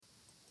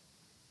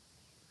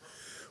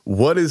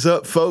What is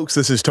up, folks?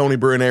 This is Tony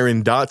Burr and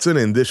Aaron Dotson,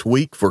 and this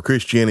week for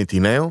Christianity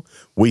Now,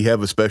 we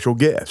have a special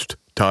guest.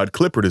 Todd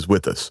Clippard is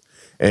with us,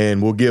 and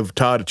we'll give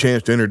Todd a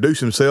chance to introduce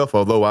himself,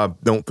 although I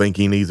don't think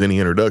he needs any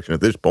introduction at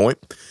this point.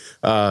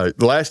 The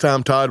last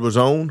time Todd was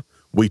on,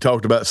 we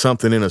talked about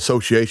something in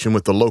association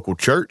with the local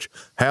church.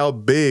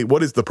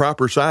 What is the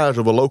proper size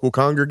of a local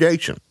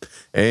congregation?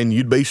 And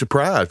you'd be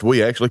surprised.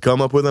 We actually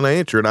come up with an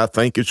answer, and I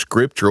think it's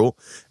scriptural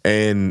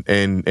and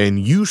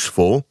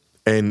useful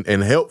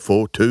and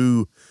helpful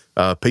to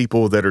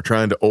people that are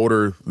trying to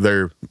order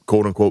their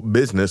quote-unquote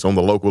business on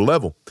the local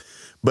level.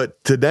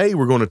 But today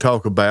we're going to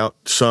talk about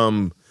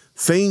some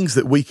things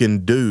that we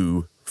can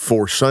do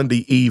for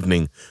Sunday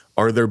evening.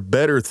 Are there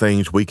better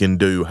things we can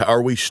do?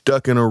 Are we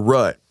stuck in a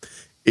rut?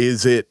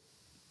 Is it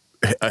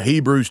a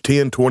Hebrews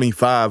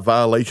 10:25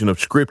 violation of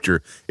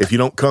Scripture if you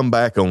don't come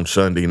back on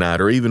Sunday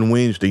night or even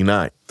Wednesday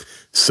night?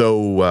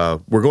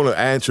 So we're going to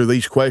answer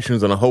these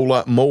questions and a whole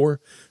lot more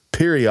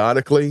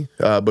periodically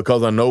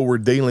because I know we're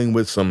dealing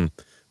with some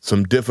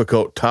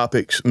difficult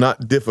topics.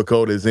 Not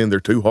difficult as in they're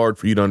too hard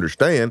for you to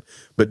understand,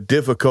 but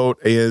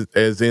difficult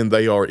as in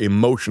they are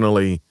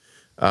emotionally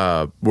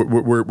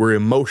we're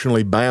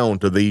emotionally bound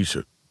to these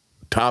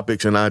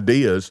topics and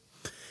ideas.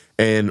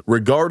 And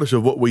regardless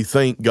of what we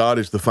think, God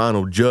is the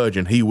final judge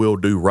and he will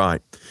do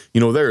right. You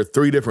know, there are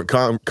three different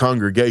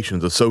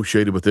congregations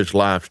associated with this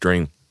live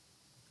stream.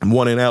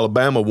 One in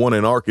Alabama, one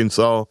in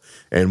Arkansas,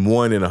 and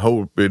one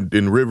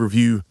in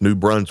Riverview, New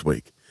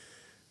Brunswick.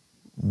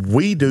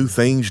 We do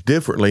things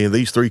differently in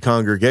these three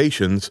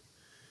congregations,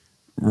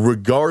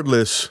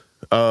 regardless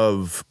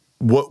of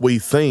what we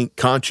think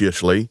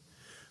consciously.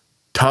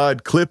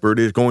 Todd Clippard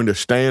is going to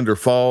stand or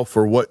fall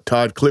for what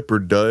Todd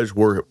Clippard does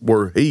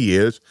where he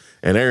is,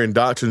 and Aaron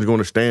Dotson is going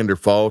to stand or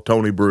fall.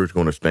 Tony Brewer is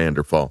going to stand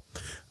or fall.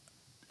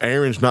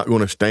 Aaron's not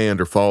going to stand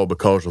or fall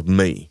because of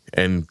me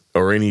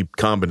or any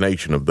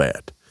combination of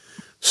that.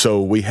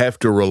 So we have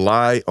to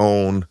rely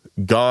on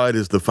God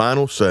as the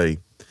final say.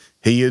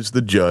 He is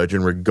the judge,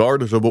 and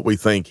regardless of what we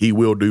think, he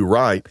will do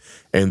right.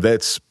 And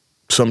that's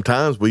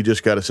sometimes we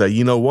just got to say,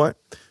 you know what?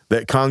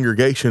 That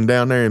congregation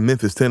down there in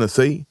Memphis,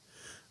 Tennessee,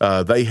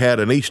 they had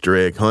an Easter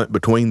egg hunt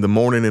between the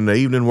morning and the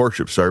evening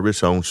worship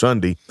service on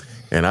Sunday,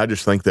 and I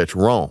just think that's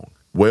wrong.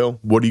 Well,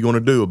 what are you going to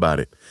do about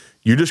it?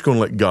 You're just going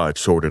to let God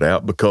sort it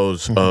out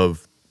because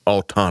of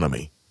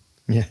autonomy.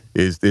 Yeah,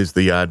 is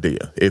the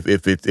idea.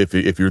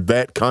 If you're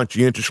that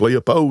conscientiously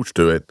opposed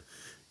to it,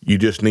 you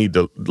just need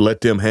to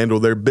let them handle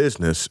their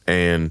business,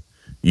 and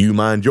you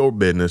mind your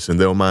business, and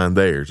they'll mind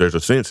theirs. There's a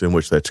sense in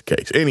which that's the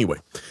case. Anyway,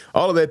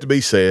 all of that to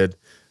be said,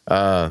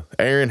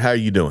 Aaron, how are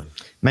you doing?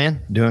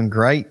 Man, doing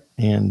great.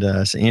 And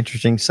it's an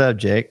interesting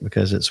subject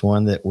because it's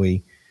one that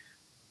we,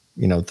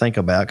 think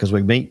about because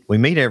we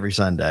meet every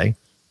Sunday,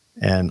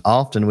 and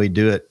often we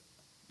do it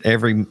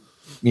every,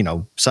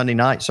 Sunday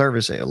night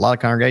service. A lot of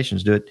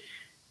congregations do it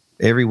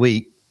every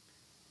week.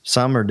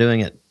 Some are doing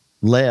it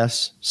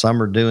less.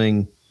 Some are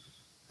doing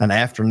an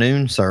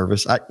afternoon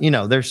service.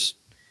 There's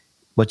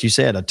what you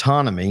said,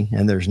 autonomy,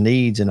 and there's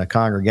needs in a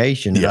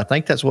congregation. And I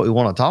think that's what we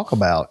want to talk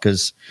about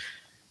because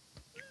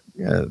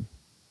I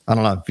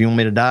don't know if you want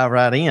me to dive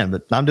right in,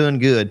 but I'm doing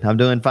good. I'm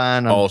doing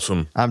fine.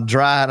 Awesome. I'm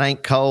dry. It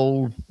ain't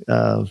cold.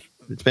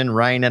 It's been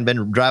raining. I've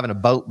been driving a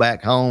boat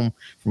back home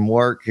from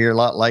work here a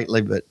lot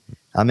lately, but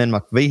I'm in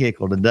my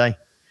vehicle today.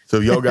 So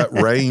y'all got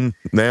rain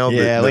now?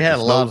 Yeah, we had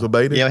a lot.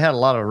 Abated? Yeah, we had a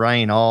lot of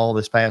rain all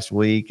this past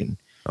week, and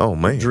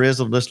it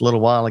drizzled just a little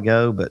while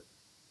ago. But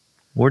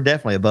we're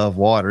definitely above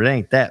water. It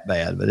ain't that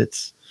bad, but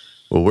it's.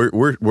 Well,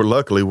 we're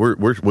luckily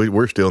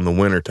we're still in the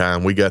winter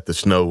time. We got the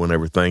snow and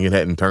everything. It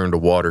hadn't turned to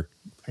water.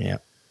 Yeah.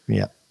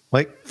 Yeah.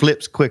 Well, it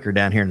flips quicker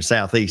down here in the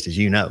southeast, as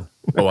you know.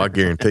 Oh, I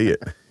guarantee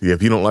it. Yeah,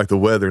 if you don't like the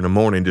weather in the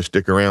morning, just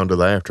stick around till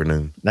the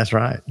afternoon. That's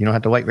right. You don't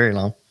have to wait very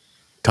long.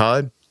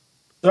 Todd,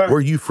 Sir, where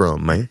are you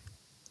from, man?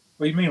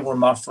 What do you mean, where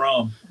am I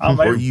from?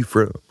 Where are you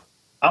from?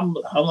 I'm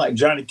like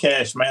Johnny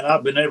Cash, man.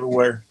 I've been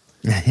everywhere.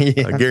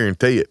 Yeah. I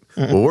guarantee it.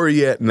 Well, where are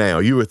you at now?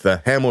 You're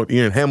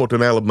in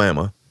Hamilton,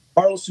 Alabama.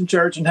 Carlson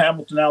Church in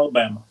Hamilton,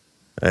 Alabama.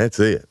 That's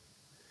it.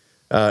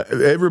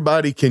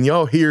 Everybody, can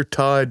y'all hear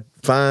Todd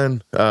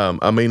fine?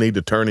 I may need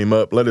to turn him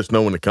up. Let us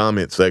know in the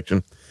comment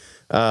section.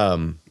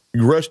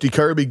 Rusty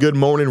Kirby, good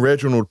morning.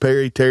 Reginald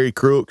Perry, Terry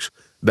Crooks,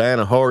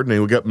 Diana Harden,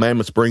 and we got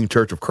Mammoth Spring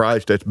Church of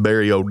Christ. That's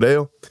Barry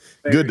Odell.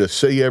 Good to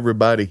see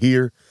everybody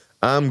here.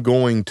 I'm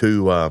going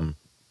to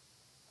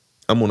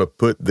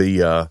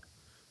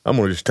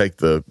just take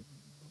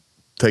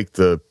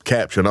the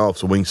caption off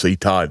so we can see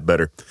Todd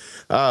better.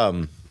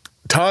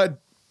 Todd,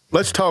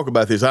 let's talk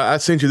about this. I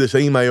sent you this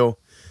email.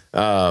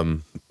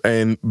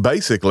 And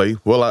basically,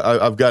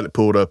 I've got it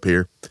pulled up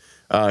here.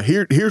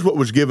 Here's what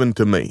was given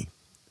to me.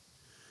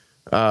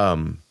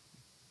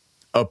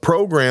 A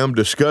program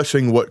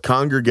discussing what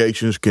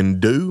congregations can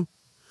do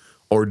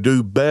or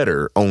do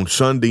better on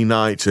Sunday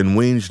nights and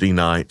Wednesday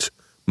nights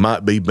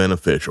might be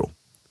beneficial.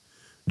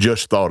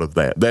 Just thought of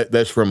that.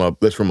 That's from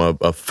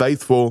a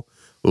faithful,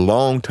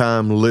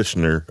 longtime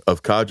listener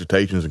of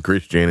Cogitations in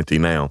Christianity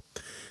Now.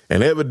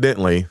 And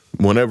evidently,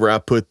 whenever I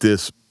put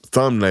this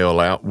thumbnail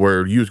out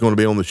where you was going to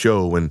be on the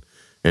show and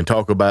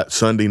talk about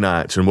Sunday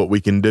nights and what we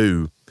can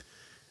do,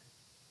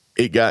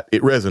 it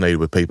resonated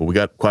with people. We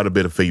got quite a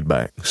bit of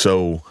feedback.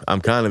 So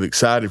I'm kind of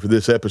excited for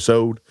this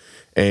episode,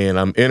 and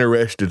I'm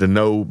interested to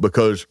know,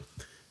 because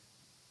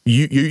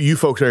you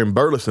folks there in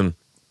Burleson,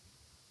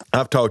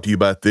 I've talked to you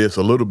about this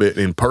a little bit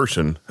in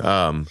person.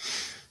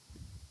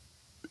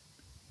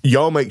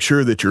 Y'all make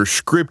sure that you're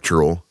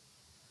scriptural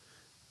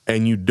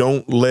and you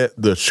don't let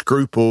the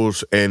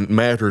scruples and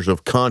matters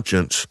of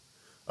conscience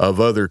of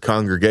other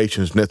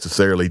congregations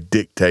necessarily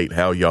dictate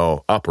how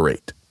y'all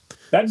operate.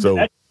 That's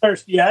a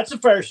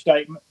fair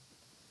statement.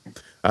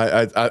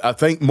 I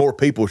think more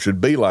people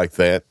should be like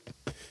that,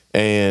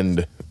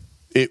 and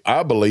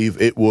I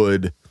believe it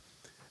would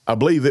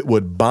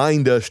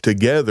bind us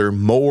together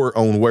more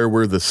on where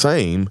we're the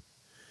same,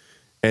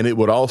 and it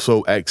would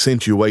also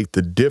accentuate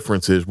the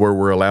differences where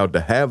we're allowed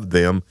to have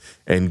them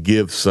and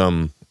give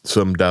some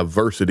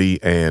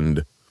diversity.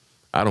 And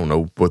I don't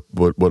know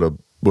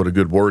what a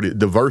good word is.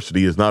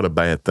 Diversity is not a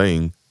bad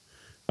thing.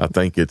 I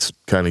think it's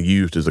kind of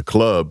used as a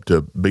club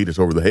to beat us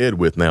over the head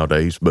with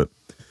nowadays, but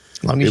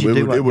as long as you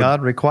do what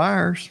God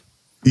requires.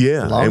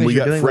 Yeah. As long as we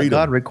you're got doing freedom.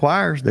 what God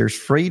requires, there's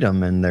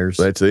freedom and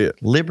That's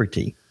it.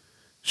 Liberty.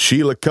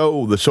 Sheila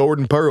Cole, the Sword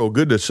and Pearl.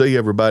 Good to see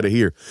everybody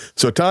here.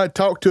 So Todd,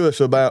 talk to us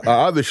about,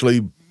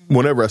 obviously,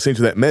 whenever I sent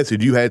you that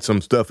message, you had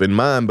some stuff in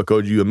mind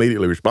because you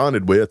immediately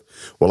responded with,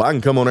 well, I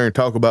can come on there and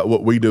talk about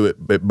what we do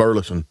at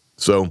Burleson.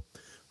 So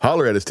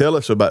holler at us. Tell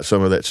us about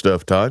some of that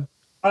stuff, Todd.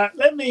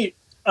 Let me,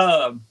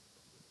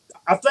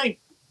 I think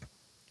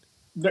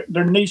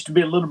there needs to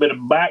be a little bit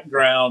of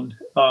background.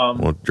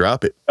 Well,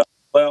 drop it.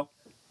 Well,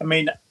 I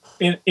mean,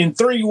 in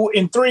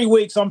 3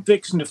 weeks, I'm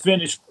fixing to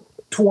finish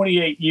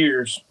 28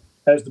 years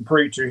as the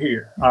preacher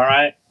here. All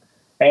right.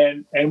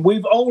 And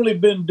we've only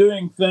been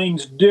doing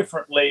things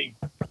differently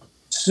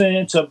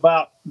since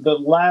about the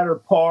latter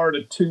part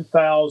of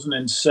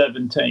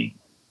 2017.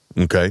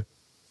 Okay.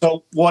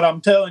 So what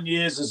I'm telling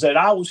you is that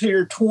I was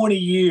here 20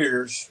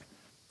 years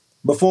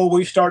before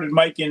we started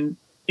making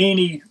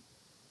any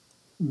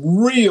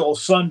real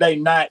Sunday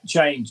night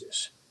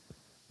changes.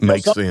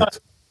 Makes sense.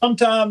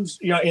 Sometimes,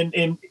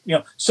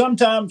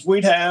 sometimes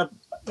we'd have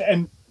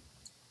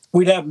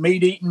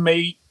meat eating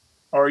meat,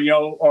 or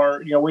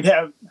we'd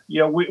have,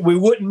 we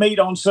wouldn't meet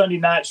on Sunday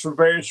nights for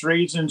various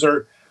reasons,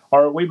 or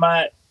we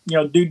might,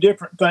 do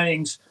different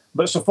things.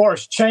 But so far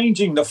as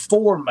changing the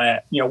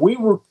format, we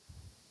were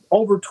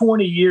over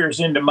 20 years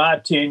into my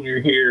tenure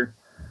here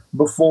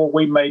before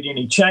we made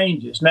any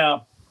changes.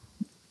 Now,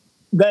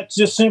 that's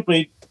just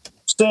simply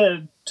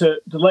said to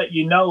let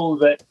you know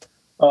that,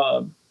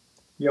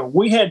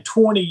 we had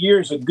 20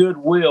 years of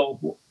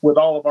goodwill with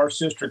all of our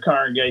sister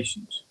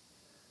congregations.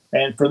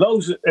 And for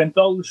those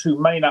who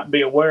may not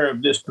be aware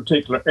of this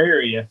particular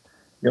area,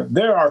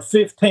 there are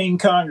 15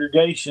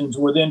 congregations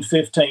within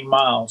 15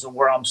 miles of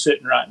where I'm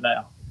sitting right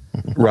now.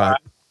 Right.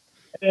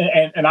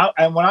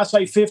 And when I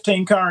say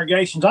 15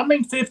 congregations, I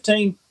mean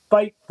 15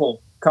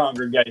 faithful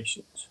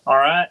congregations. All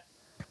right.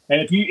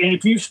 And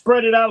if you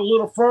spread it out a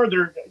little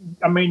further,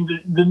 I mean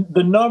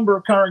the number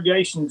of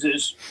congregations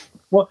is,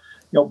 well,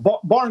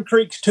 Barn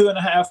Creek's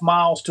 2.5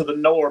 miles to the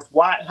north.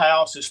 White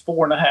House is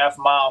 4.5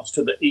 miles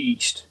to the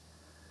east.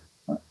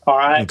 All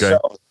right. Okay.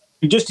 So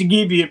just to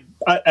give you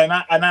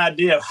an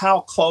idea of how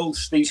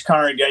close these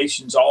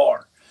congregations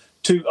are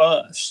to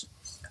us.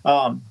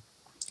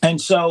 And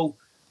so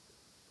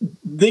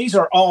these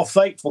are all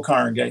faithful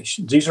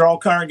congregations. These are all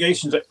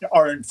congregations that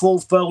are in full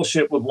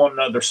fellowship with one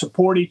another,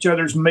 support each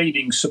other's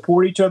meetings,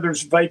 support each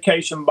other's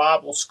vacation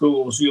Bible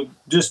schools.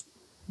 Just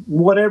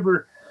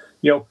whatever,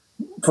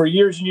 for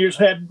years and years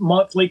had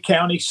monthly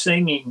county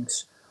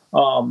singings.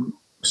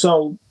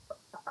 So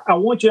I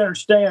want you to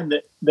understand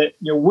that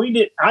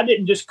I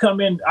didn't just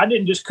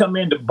come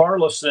into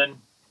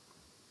Burleson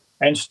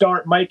and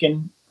start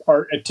making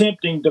or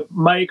attempting to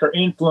make or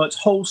influence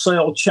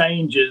wholesale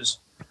changes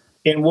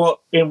in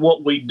what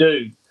we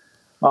do.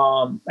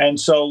 And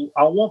so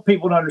I want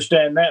people to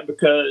understand that,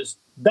 because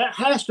that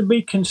has to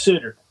be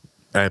considered.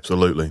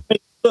 Absolutely.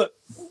 Look,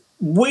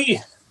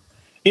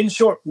 in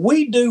short,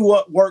 we do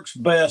what works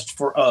best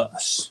for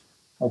us.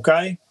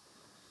 Okay?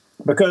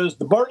 Because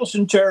the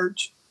Burleson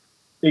Church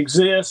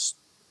exists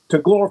to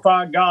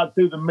glorify God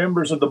through the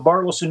members of the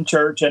Burleson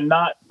Church and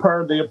not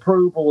per the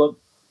approval of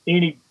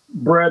any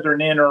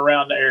brethren in or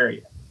around the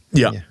area.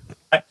 Yeah.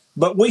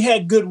 But we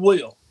had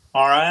goodwill,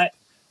 all right?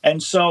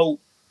 And so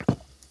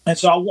I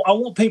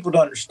want people to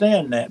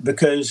understand that,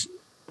 because,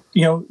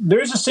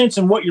 there's a sense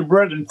in what your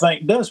brethren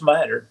think does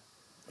matter.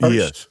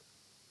 Yes.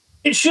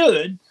 It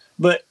should,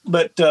 but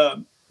it's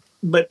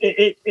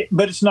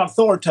not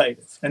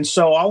authoritative. And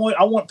so I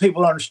want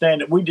people to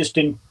understand that we just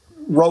didn't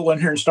roll in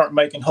here and start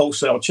making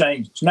wholesale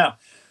changes. Now,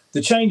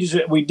 the changes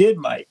that we did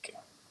make,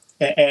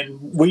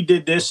 and we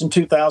did this in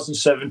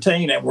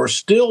 2017, and we're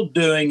still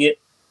doing it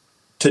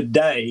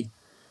today,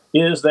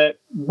 is that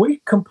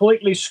we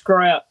completely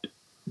scrapped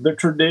the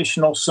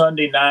traditional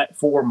Sunday night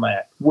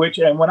format.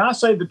 And when I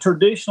say the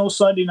traditional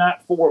Sunday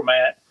night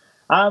format,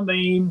 I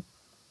mean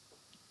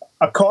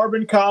a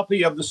carbon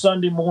copy of the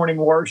Sunday morning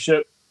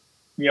worship,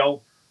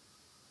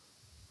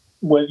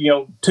 with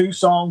 2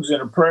 songs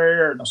and a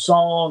prayer and a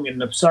song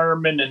and the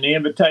sermon and the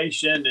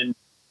invitation and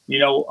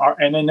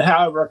and then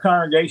however our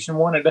congregation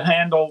wanted to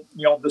handle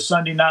the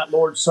Sunday night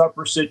Lord's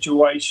Supper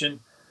situation,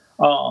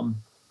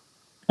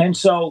 and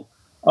so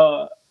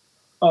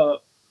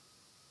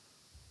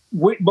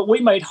we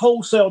made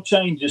wholesale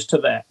changes to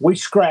that. We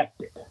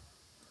scrapped it.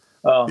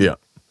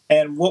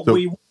 And what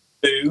we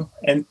do,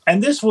 and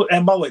this was,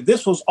 and by the way,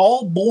 this was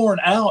all born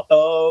out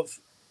of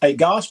a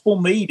gospel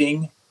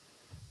meeting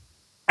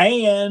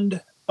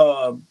and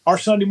our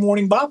Sunday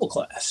morning Bible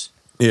class.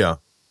 Yeah.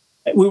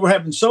 We were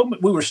having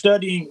we were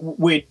studying,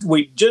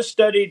 we just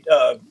studied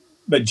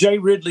J.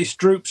 Ridley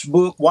Stroop's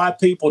book, Why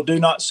People Do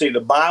Not See the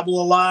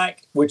Bible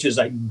Alike, which is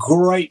a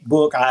great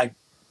book. I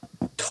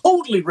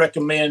totally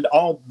recommend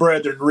all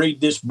brethren read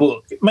this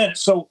book. Man,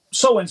 it's so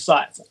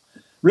insightful.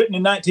 Written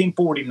in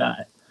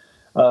 1949.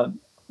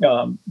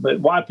 But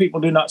Why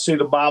People Do Not See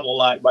the Bible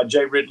Alike by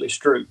J. Ridley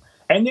Stroop.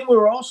 And then we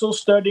were also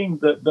studying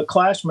the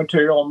class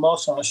material on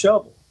Muscle and a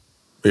Shovel.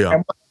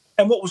 Yeah.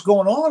 And what was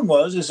going on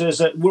is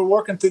that we're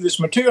working through this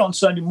material on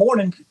Sunday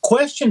morning.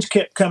 Questions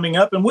kept coming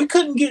up, and we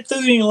couldn't get through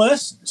any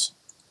lessons.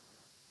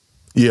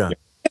 Yeah.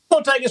 It's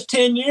going to take us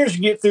 10 years to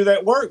get through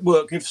that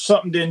workbook if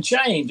something didn't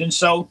change. And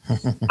so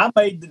I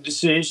made the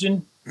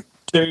decision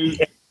to,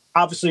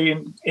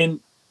 obviously,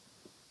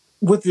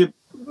 with the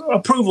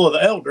approval of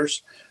the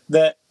elders,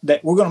 that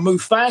we're going to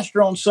move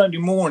faster on Sunday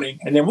morning,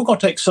 and then we're going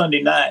to take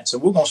Sunday nights,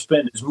 and we're going to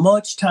spend as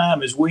much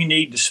time as we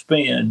need to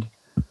spend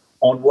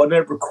on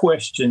whatever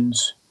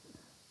questions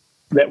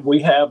that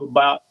we have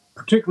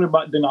particularly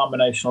about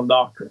denominational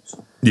doctrines.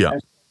 Yeah.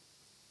 And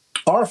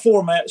our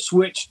format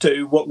switched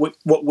to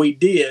what we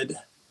did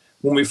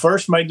when we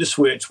first made the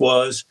switch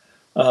was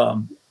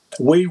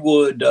we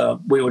would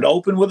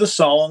open with a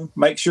song,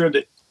 make sure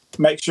that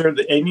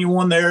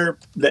anyone there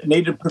that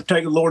needed to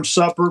partake of the Lord's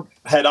Supper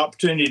had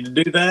opportunity to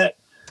do that.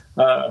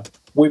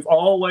 We've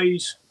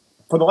always,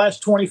 for the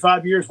last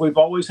 25 years, we've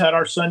always had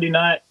our Sunday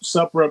night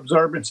supper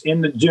observance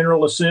in the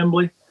General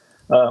Assembly.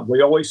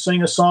 We always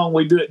sing a song.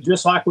 We do it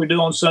just like we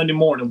do on Sunday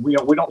morning. We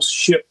don't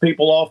ship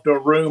people off to a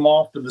room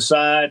off to the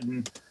side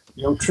and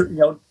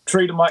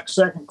treat them like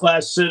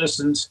second-class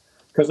citizens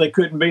because they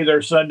couldn't be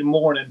there Sunday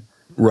morning.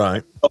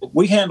 Right. So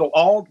we handled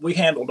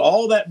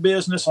all that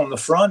business on the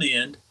front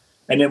end,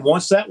 and then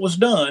once that was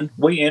done,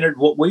 we entered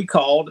what we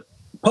called,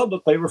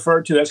 publicly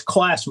referred to as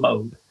class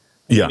mode.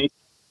 Yeah. And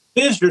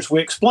visitors, we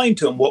explained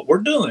to them what we're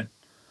doing.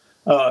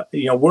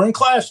 We're in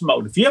class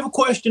mode. If you have a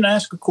question,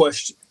 ask a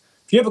question.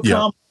 If you have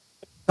a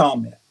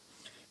comment.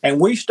 And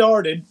we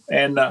started,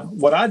 and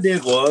what I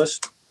did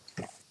was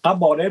I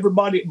bought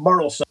everybody at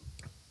Burleson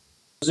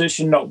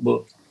position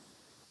notebook.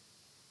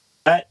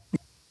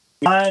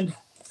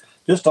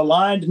 Just a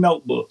lined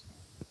notebook.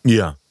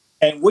 Yeah.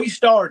 And we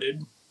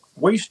started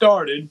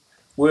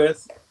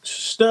with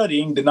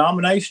studying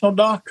denominational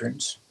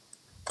doctrines.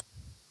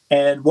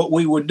 And what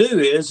we would do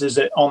is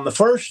that on the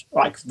first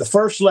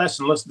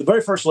lesson, the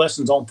very first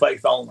lesson's on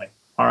faith only.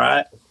 All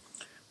right.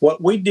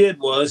 What we did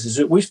was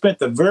that we spent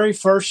the very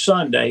first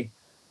Sunday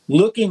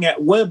looking at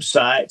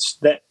websites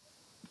that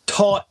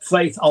taught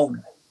faith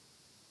only.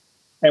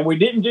 And we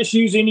didn't just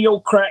use any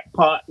old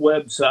crackpot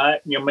website.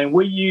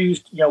 We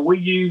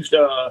used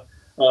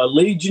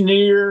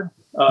Legionnaire,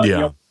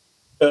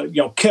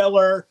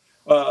 Keller,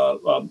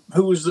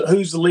 who's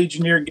the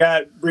Legionnaire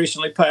guy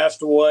recently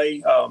passed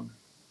away.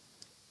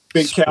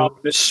 Big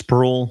Calvinist.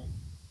 Sproul.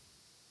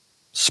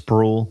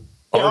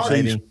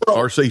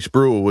 R.C.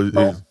 Sproul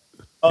was.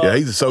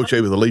 He's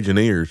associated with the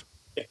Legionnaires.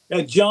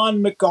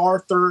 John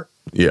MacArthur.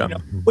 Yeah.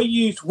 We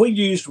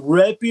used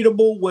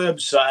reputable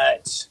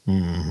websites.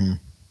 Mm-hmm.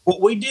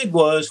 What we did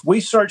was we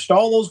searched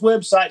all those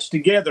websites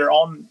together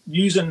on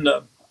using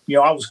I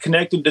was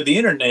connected to the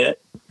internet.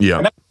 Yeah.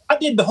 And I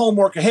did the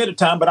homework ahead of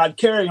time, but I'd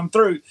carry them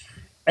through.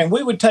 And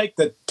we would take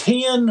the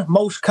 10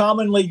 most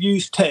commonly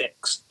used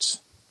texts.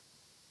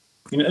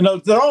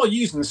 They're all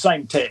using the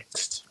same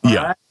text.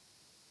 Yeah. Right?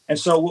 And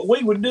so what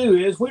we would do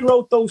is we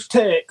wrote those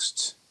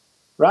texts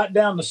right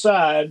down the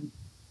side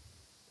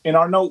in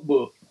our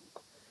notebook.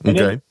 And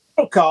in the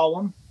middle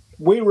column,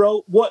 we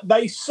wrote what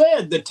they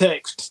said the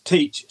text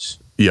teaches.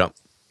 Yeah.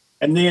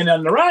 And then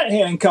on the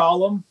right-hand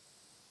column,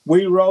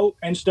 we wrote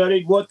and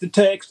studied what the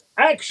text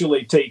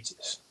actually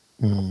teaches.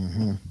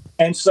 Mm-hmm.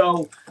 And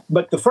so,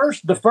 but the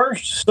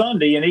first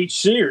Sunday in each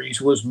series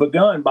was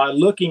begun by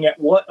looking at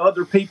what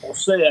other people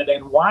said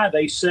and why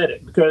they said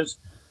it, because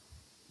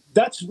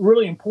that's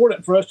really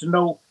important for us to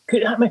know.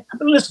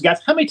 Listen,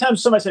 guys, how many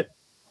times somebody said,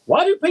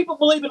 "Why do people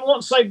believe in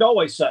once saved,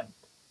 always saved?"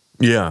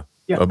 Yeah,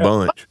 a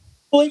bunch.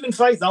 Believe in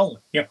faith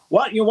only.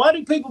 Why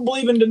do people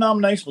believe in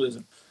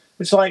denominationalism?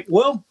 It's like,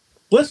 well,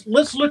 let's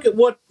look at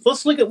what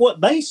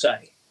they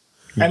say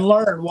and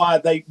learn why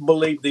they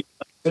believe these things.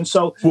 And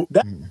so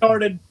that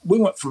started. We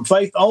went from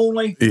faith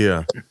only.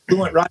 Yeah. We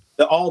went right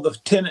to all the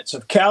tenets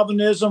of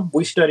Calvinism.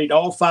 We studied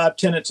all 5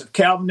 tenets of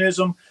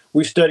Calvinism.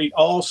 We studied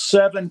all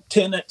 7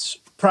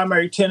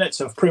 primary tenets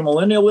of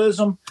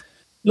premillennialism.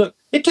 Look,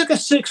 It took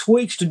us 6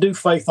 weeks to do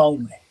faith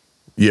only.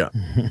 Yeah.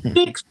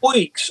 6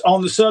 weeks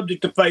on the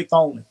subject of faith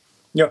only.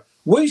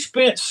 We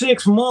spent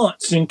 6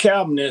 months in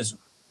Calvinism.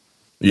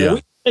 Yeah.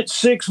 We spent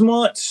 6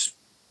 months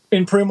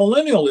in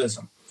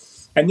premillennialism.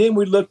 And then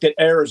we looked at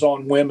errors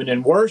on women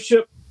in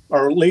worship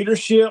or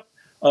leadership.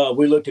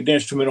 We looked at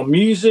instrumental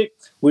music.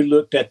 We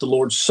looked at the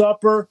Lord's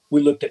Supper.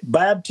 We looked at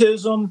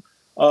baptism.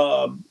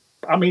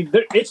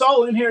 It's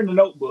all in here in the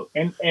notebook.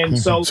 And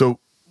so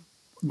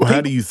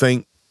how do you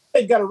think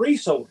they've got a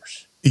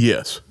resource?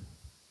 Yes.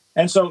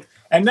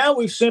 And now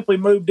we've simply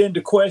moved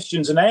into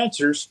questions and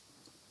answers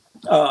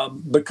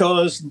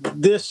because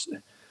this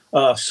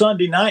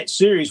Sunday night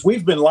series,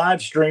 we've been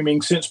live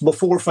streaming since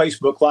before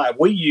Facebook Live.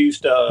 We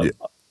used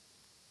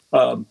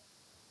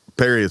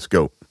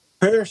Periscope.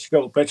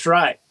 Periscope, that's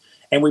right.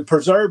 And we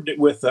preserved it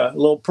with a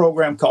little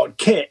program called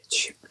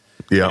Catch.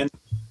 Yeah. And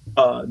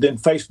then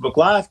Facebook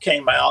Live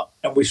came out,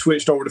 and we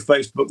switched over to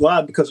Facebook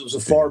Live because it was a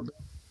far bigger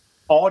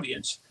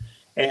audience.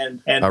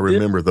 And I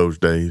remember those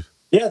days.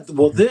 Yeah,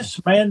 well, this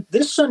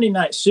Sunday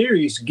night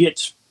series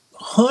gets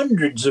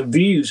hundreds of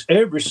views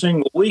every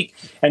single week.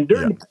 And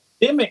during the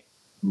pandemic,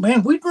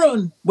 man, we'd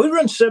run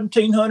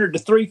 1,700 to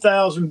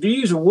 3,000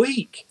 views a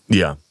week.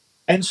 Yeah.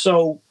 And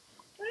so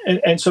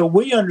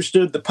we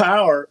understood the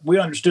power. We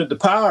understood the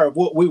power of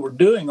what we were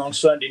doing on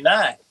Sunday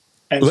night.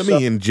 And Let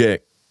me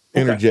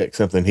interject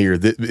something here,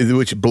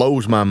 which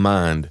blows my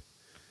mind.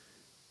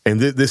 And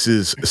this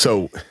is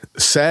so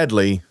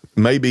sadly,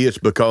 maybe it's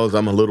because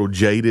I'm a little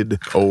jaded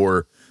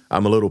or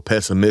I'm a little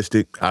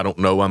pessimistic. I don't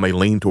know. I may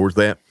lean towards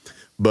that.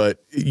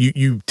 But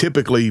you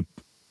typically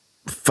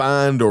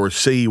find or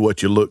see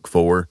what you look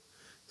for.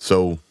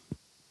 So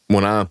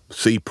when I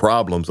see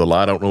problems a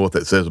lot, I don't know what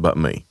that says about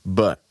me.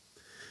 But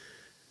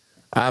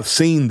I've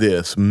seen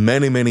this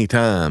many, many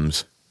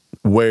times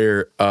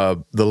where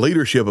the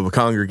leadership of a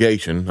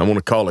congregation, I want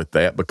to call it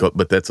that,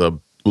 but that's a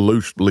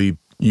loosely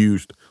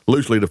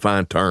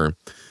defined term,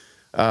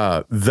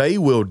 they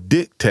will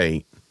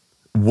dictate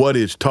what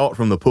is taught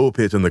from the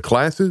pulpits in the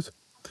classes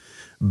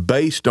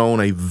based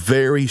on a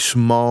very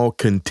small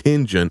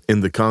contingent in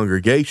the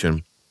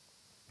congregation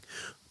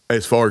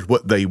as far as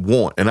what they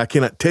want. And I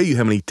cannot tell you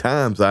how many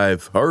times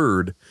I've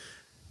heard,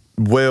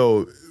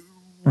 well,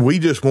 we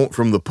just want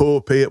from the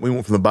pulpit, we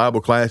want from the Bible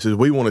classes,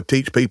 we want to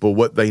teach people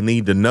what they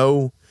need to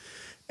know.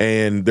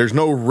 And there's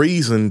no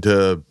reason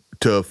to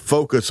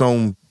focus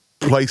on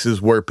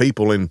places where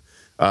people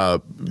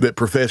that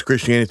profess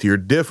Christianity are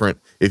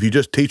different. If you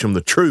just teach them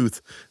the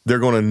truth, they're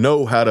going to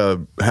know how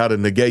to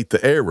negate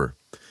the error.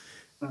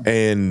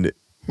 And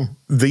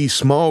these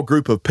small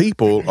group of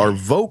people are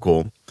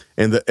vocal,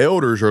 and the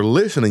elders are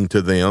listening to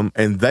them,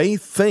 and they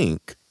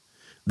think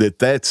that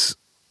that's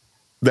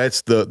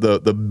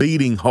the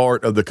beating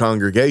heart of the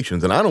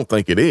congregations, and I don't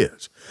think it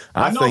is.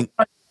 I think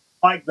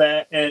like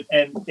that,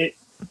 and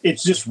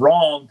it's just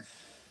wrong.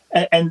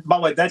 And by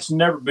the way, that's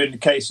never been the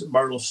case at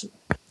Burleson.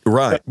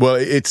 Right. Well,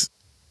 it's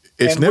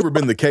never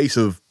been the case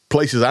of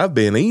places I've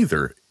been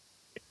either.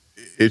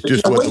 It's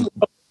just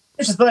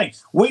here's the thing: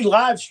 we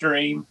live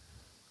stream,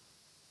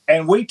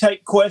 and we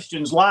take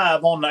questions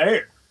live on the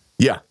air.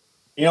 Yeah.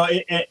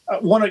 At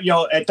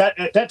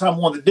that time,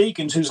 one of the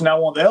deacons, who's now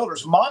one of the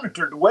elders,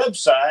 monitored the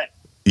website.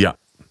 Yeah.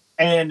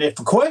 And if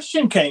a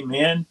question came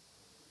in,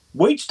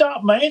 we'd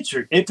stop and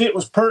answer it if it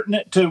was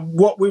pertinent to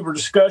what we were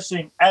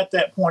discussing at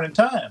that point in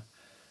time.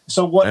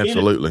 So what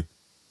absolutely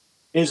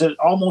is that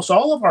almost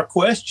all of our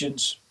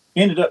questions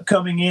ended up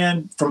coming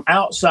in from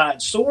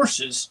outside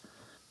sources.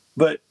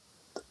 But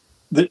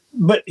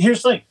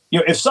here's the thing: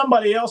 if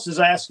somebody else is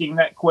asking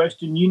that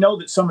question, you know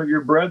that some of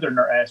your brethren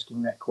are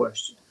asking that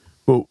question.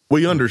 Well,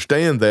 we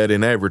understand that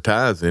in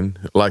advertising,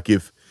 like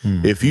if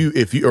you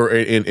or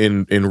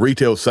in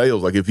retail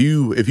sales, like if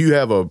you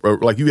have a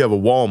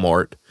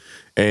Walmart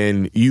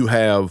and you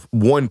have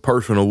one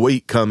person a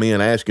week come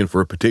in asking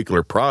for a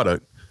particular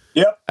product.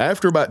 Yep.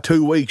 After about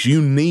 2 weeks,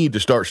 you need to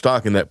start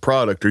stocking that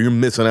product or you're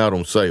missing out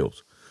on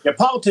sales. Yeah,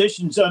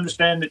 politicians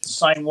understand it the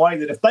same way,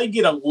 that if they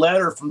get a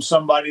letter from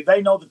somebody,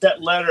 they know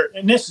that letter,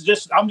 and this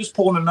is I'm just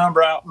pulling a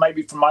number out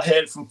maybe from my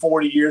head from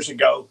 40 years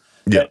ago.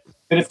 Yeah.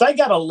 That if they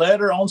got a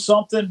letter on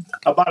something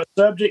about a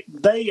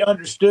subject, they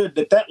understood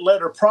that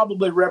letter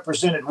probably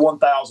represented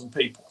 1,000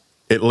 people.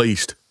 At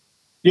least.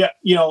 Yeah,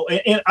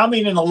 in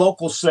a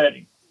local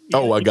setting.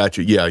 Oh, I got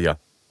you. Yeah.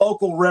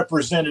 Local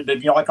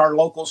representative, like our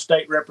local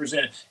state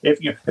representative.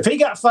 If he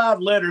got 5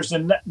 letters,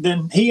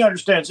 then he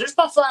understands there's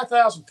about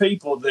 5,000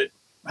 people that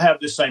have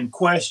the same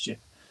question,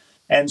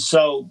 and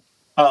so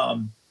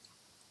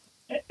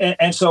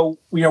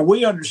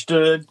we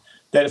understood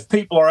that if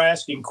people are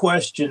asking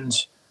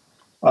questions,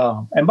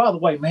 and by the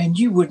way, man,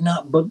 you would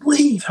not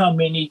believe how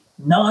many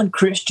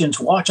non-Christians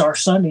watch our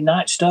Sunday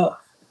night stuff.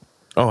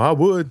 Oh, I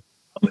would.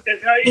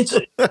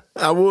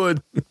 I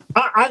would.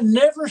 I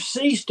never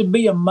cease to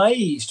be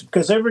amazed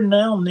because every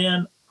now and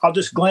then I'll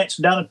just glance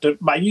down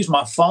I use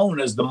my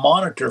phone as the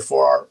monitor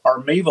for our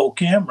Mevo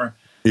camera.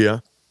 Yeah.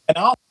 And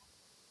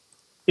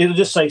it'll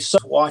just say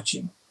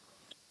watching.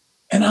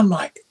 And I'm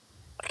like,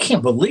 I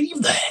can't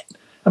believe that.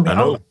 I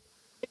know.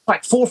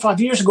 like 4 or 5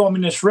 years ago, I'm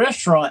in this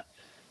restaurant,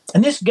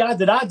 and this guy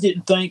that I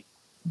didn't think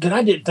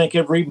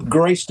ever even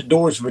graced the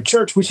doors of a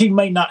church, which he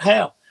may not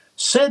have,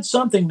 said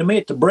something to me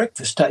at the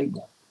breakfast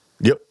table.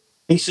 Yep.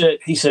 He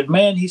said,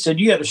 man,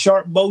 you had a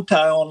sharp bow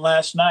tie on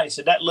last night. He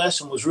said, that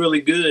lesson was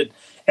really good.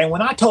 And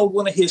when I told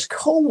one of his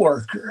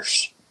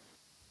coworkers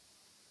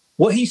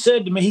what he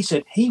said to me, he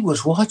said, he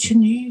was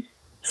watching you.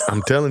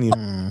 I'm telling you.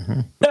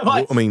 I'm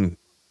like, I mean,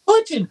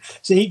 watching.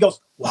 So he goes,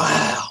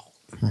 wow.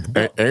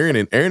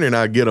 Aaron and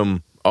I get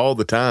them all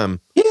the time.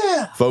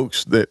 Yeah.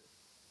 Folks that,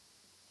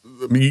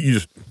 I mean, you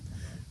just,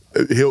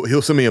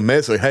 he'll send me a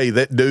message. Hey,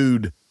 that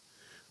dude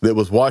that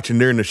was watching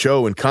during the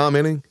show and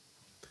commenting,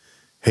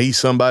 he's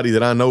somebody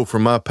that I know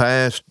from my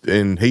past,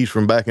 and he's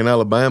from back in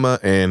Alabama,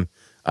 and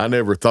I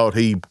never thought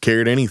he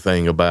cared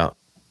anything about.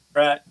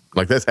 Right.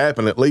 Like, that's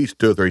happened at least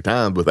 2 or 3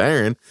 times with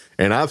Aaron,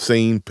 and I've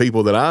seen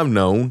people that I've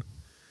known,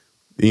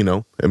 I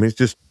mean, it's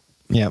just,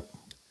 yep.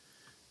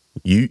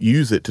 You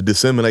use it to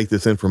disseminate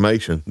this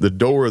information. The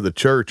door of the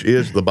church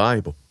is the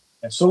Bible.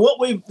 So what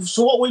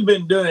we've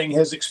been doing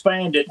has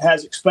expanded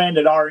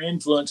our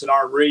influence and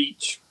our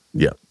reach.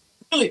 Yeah.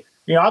 Really,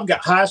 I've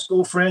got high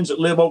school friends that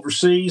live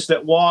overseas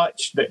that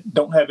watch, that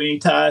don't have any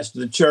ties to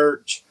the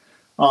church.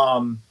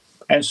 And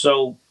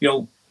so,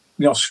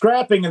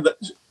 scrapping and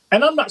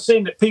I'm not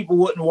saying that people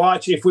wouldn't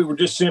watch if we were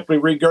just simply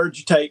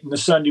regurgitating the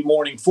Sunday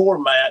morning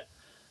format.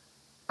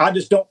 I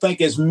just don't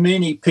think as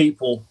many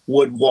people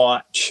would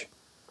watch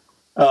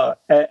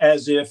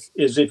as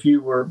if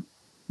you were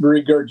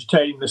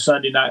regurgitating the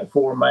Sunday night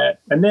format.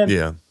 And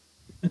then,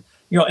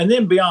 and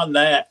then beyond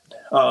that,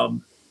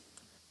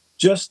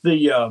 just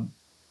the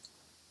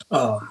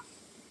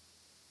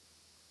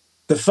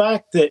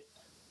fact that,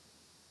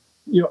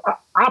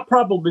 I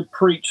probably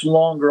preach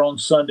longer on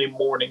Sunday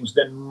mornings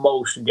than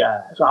most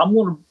guys. I'm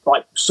going to,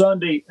 like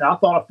Sunday, I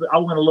thought I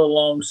went a little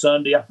long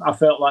Sunday. I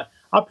felt like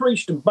I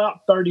preached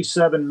about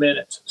 37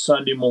 minutes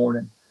Sunday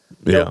morning.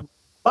 Yeah.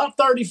 About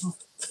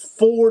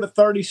 34 to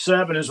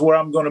 37 is where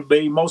I'm going to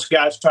be. Most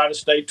guys try to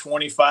stay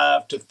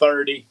 25 to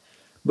 30.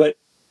 But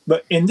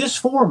in this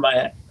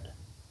format,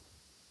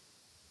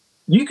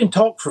 you can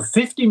talk for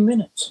 50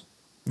 minutes,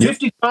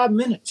 55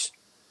 minutes.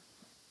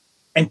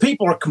 And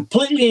people are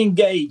completely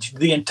engaged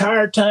the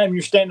entire time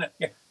you're standing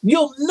there.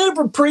 You'll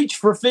never preach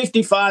for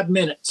 55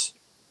 minutes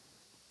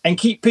and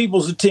keep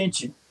people's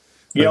attention,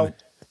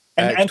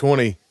 Acts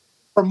 20.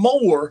 Or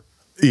more.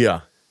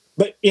 Yeah.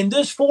 But in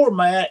this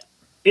format,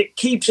 it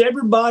keeps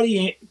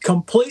everybody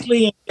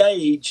completely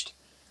engaged.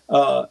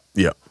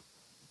 Yeah.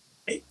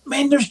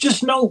 Man,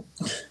 there's no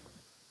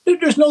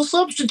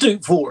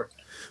substitute for it.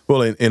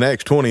 Well, in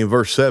Acts 20 and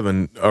verse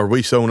 7, are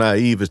we so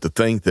naive as to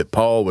think that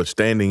Paul was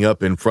standing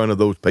up in front of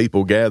those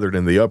people gathered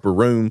in the upper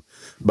room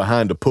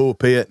behind a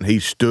pulpit, and he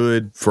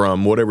stood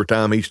from whatever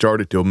time he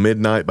started till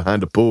midnight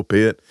behind a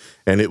pulpit,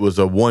 and it was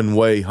a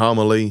one-way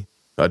homily,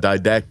 a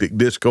didactic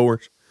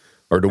discourse?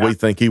 Or do we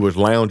think he was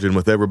lounging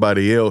with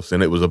everybody else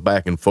and it was a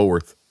back and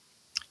forth?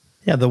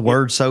 Yeah, the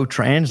word so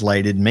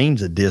translated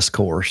means a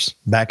discourse,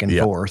 back and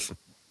forth.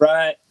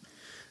 Right.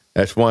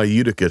 That's why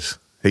Eutychus,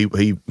 he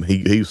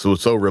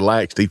was so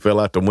relaxed he fell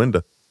out the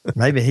window.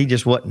 Maybe he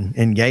just wasn't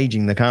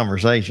engaging the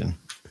conversation.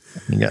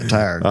 He got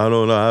tired. I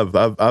don't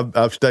know.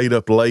 I've stayed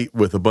up late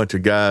with a bunch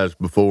of guys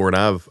before, and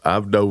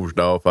I've dozed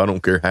off. I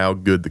don't care how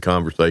good the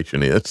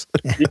conversation is.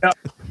 Yeah,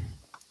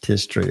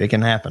 Tis true. It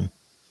can happen.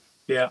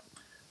 Yeah,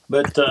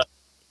 but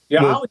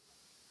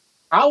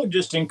I would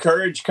just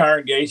encourage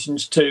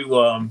congregations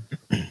to.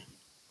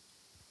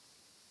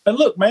 And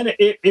look, man,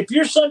 if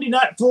your Sunday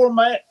night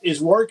format is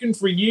working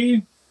for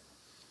you,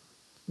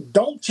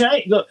 don't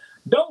change. Look,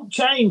 don't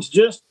change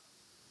just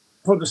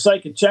for the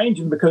sake of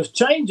changing, because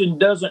changing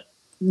doesn't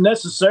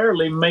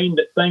necessarily mean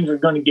that things are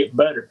going to get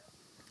better.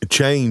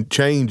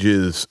 Change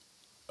is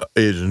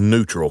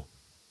neutral.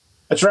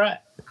 That's right.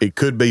 It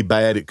could be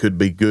bad. It could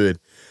be good.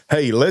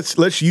 Hey,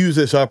 let's use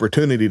this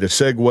opportunity to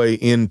segue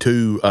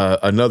into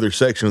another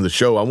section of the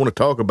show. I want to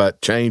talk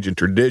about change and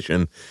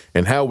tradition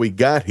and how we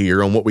got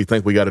here on what we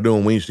think we got to do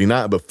on Wednesday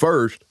night. But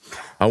first,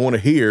 I want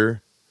to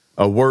hear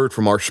a word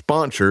from our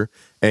sponsor.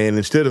 And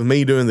instead of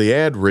me doing the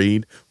ad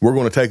read, we're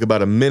going to take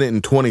about 1 minute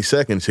and 20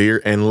 seconds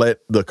here and let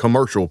the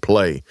commercial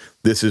play.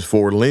 This is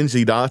for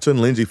Lindsay Dotson,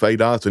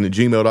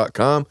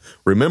 lindsayfaydotson@gmail.com.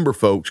 Remember,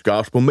 folks,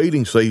 gospel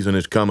meeting season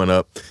is coming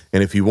up.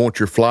 And if you want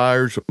your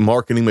flyers,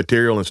 marketing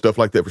material, and stuff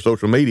like that for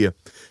social media,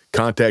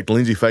 contact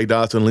Lindsay Faye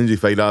Dotson,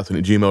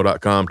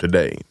 lindsayfaydotson@gmail.com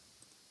today.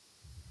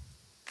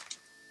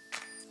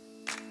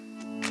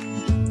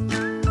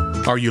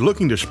 Are you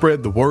looking to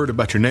spread the word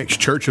about your next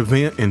church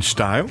event in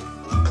style?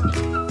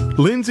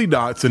 Lindsay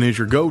Dotson is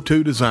your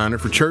go-to designer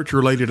for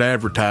church-related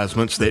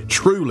advertisements that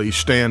truly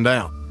stand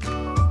out.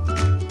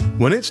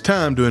 When it's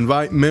time to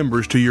invite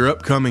members to your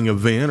upcoming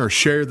event or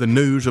share the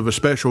news of a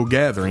special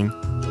gathering,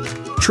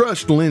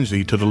 trust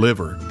Lindsay to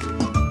deliver.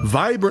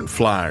 Vibrant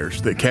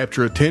flyers that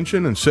capture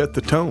attention and set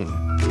the tone.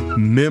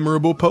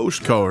 Memorable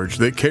postcards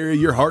that carry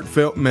your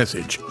heartfelt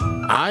message.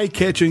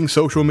 Eye-catching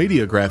social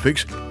media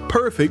graphics,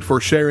 perfect for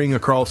sharing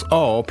across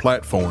all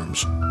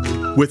platforms.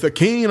 With a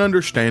keen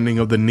understanding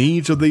of the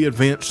needs of the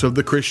events of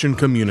the Christian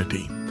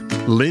community,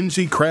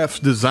 Lindsay crafts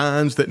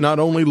designs that not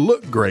only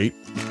look great,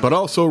 but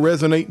also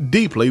resonate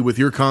deeply with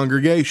your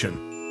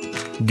congregation.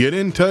 Get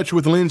in touch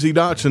with Lindsay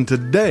Dotson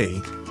today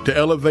to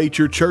elevate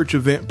your church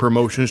event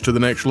promotions to the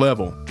next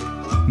level.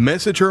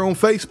 Message her on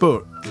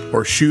Facebook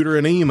or shoot her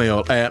an email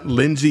at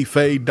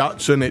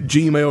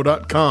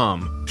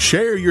lindsayfaydotson@gmail.com.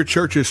 Share your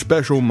church's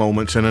special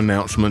moments and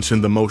announcements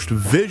in the most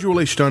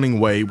visually stunning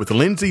way with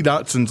Lindsay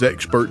Dotson's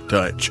expert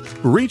touch.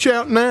 Reach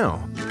out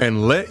now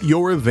and let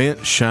your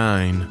event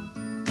shine.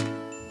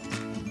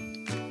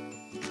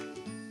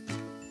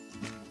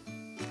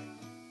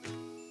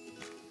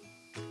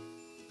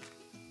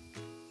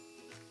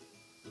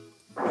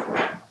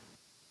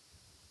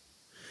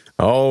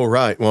 All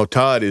right. Well,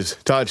 Todd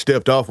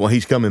stepped off while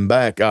he's coming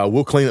back.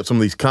 We'll clean up some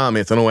of these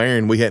comments. I know,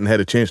 Aaron, we hadn't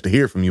had a chance to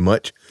hear from you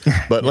much,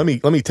 but let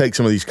me take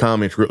some of these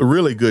comments.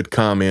 Really good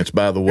comments,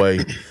 by the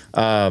way.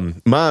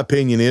 My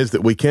opinion is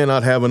that we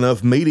cannot have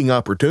enough meeting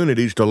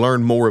opportunities to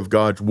learn more of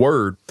God's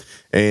Word,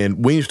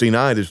 and Wednesday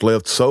night is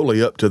left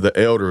solely up to the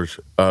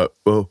elders.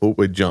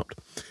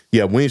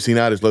 Wednesday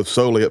night is left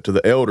solely up to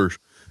the elders.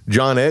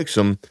 John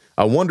Exum,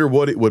 I wonder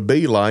what it would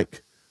be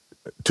like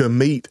to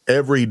meet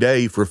every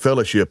day for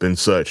fellowship and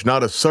such,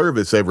 not a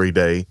service every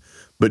day,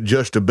 but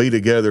just to be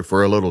together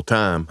for a little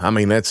time. I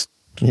mean, that's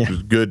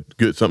good,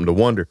 something to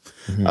wonder.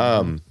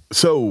 Mm-hmm.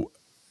 So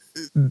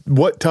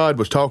what Todd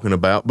was talking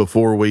about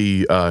before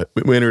we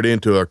entered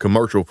into our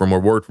commercial from our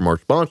word from our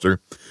sponsor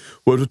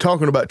was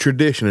talking about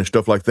tradition and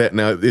stuff like that.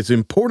 Now, it's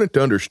important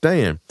to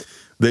understand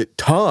that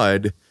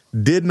Todd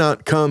did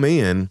not come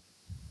in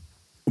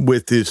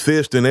with his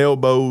fist and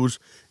elbows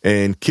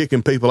and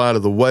kicking people out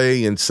of the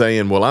way and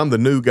saying, well, I'm the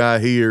new guy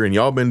here and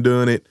y'all been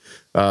doing it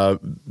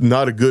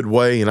not a good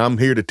way, and I'm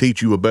here to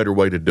teach you a better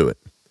way to do it.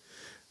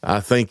 I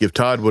think if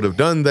Todd would have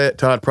done that,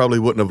 Todd probably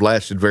wouldn't have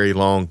lasted very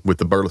long with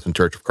the Burleson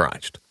Church of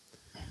Christ.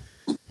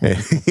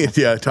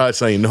 Yeah, Todd's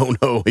saying,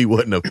 no, he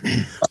wouldn't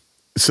have.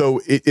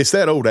 So it's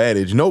that old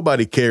adage,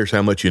 nobody cares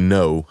how much you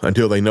know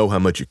until they know how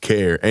much you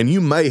care. And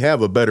you may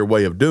have a better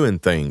way of doing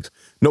things.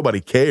 Nobody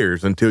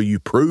cares until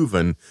you've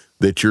proven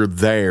that you're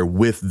there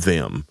with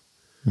them.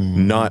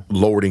 Mm-hmm. Not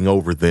lording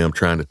over them,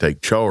 trying to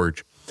take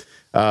charge.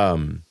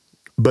 But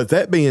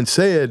that being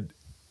said,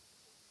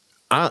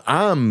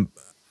 my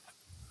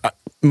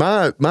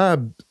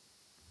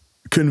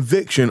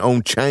conviction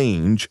on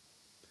change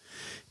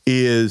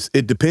is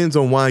it depends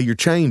on why you're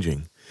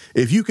changing.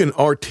 If you can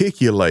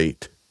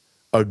articulate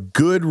a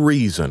good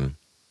reason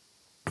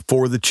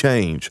for the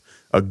change,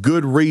 a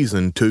good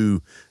reason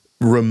to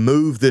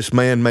remove this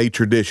man-made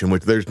tradition,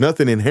 which there's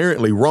nothing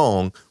inherently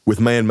wrong with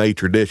man-made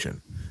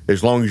tradition,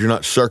 as long as you're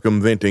not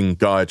circumventing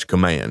God's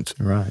commands.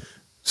 Right.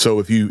 So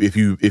if you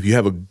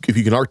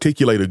can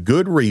articulate a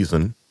good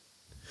reason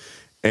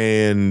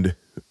and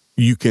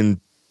you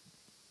can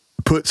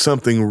put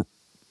something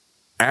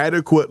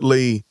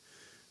adequately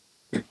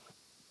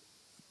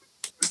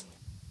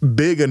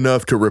big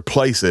enough to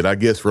replace it, I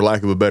guess, for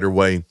lack of a better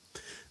way,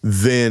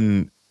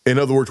 then, in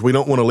other words, we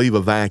don't want to leave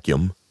a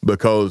vacuum,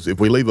 because if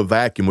we leave a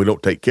vacuum, we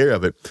don't take care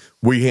of it,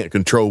 we can't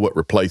control what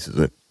replaces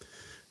it.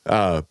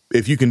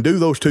 If you can do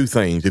those two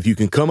things, if you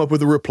can come up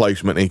with a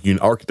replacement and you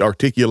can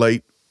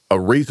articulate a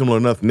reasonable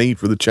enough need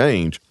for the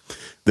change,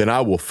 then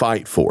I will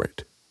fight for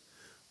it.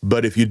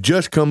 But if you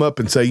just come up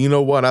and say, you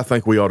know what, I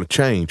think we ought to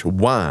change.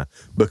 Why?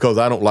 Because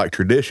I don't like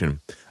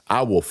tradition.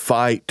 I will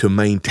fight to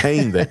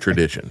maintain that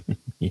tradition.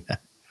 Yeah.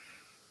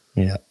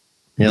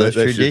 Those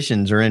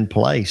traditions are in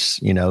place.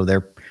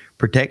 They're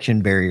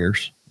protection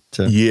barriers.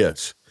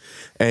 Yes.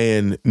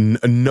 And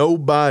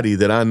nobody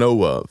that I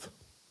know of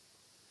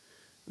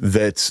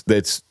that's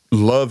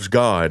loves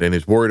God and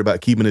is worried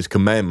about keeping his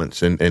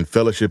commandments and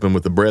fellowshipping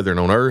with the brethren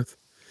on earth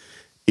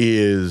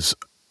is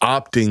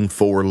opting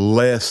for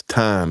less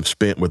time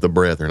spent with the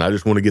brethren. I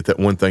just want to get that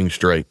one thing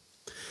straight.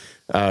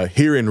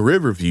 Here in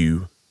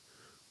Riverview,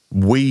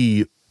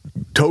 we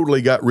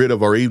totally got rid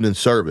of our evening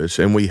service,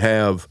 and we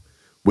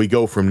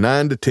go from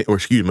 9 to 10,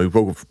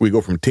 we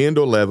go from 10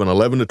 to 11,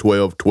 11 to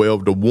 12,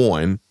 12 to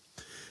 1,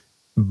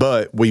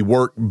 but we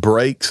work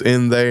breaks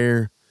in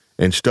there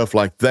and stuff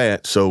like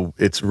that, so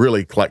it's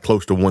really like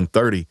close to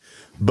 1:30.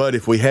 But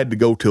if we had to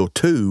go till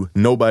 2,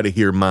 nobody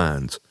here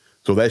minds.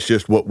 So that's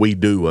just what we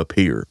do up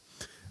here.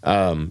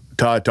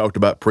 Todd talked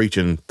about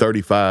preaching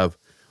 35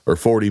 or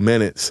 40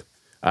 minutes.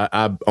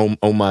 I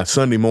on my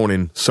Sunday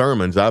morning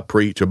sermons, I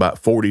preach about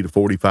 40 to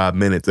 45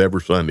 minutes every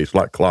Sunday. It's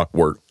like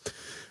clockwork.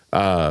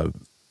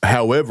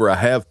 However, I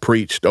have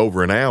preached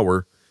over an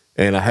hour,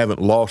 and I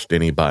haven't lost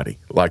anybody.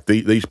 Like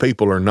these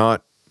people are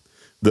not,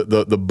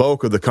 the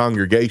bulk of the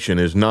congregation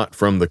is not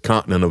from the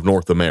continent of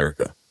North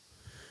America.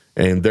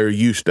 And they're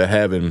used to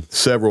having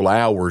several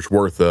hours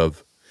worth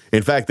of,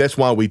 in fact, that's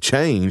why we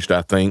changed,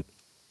 I think,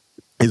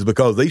 is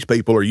because these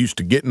people are used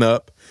to getting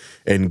up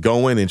and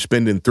going and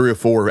spending 3 or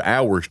 4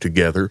 hours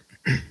together,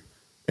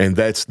 and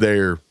that's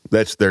their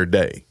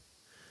day.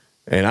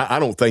 And I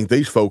don't think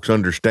these folks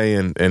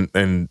understand,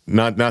 and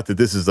not that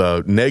this is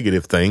a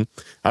negative thing,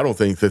 I don't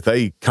think that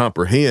they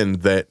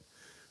comprehend that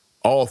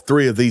all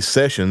three of these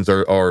sessions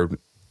are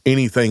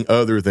anything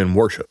other than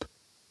worship.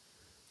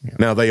 Yeah.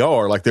 Now they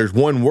are, like, there's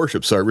one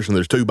worship service and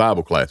there's two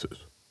Bible classes,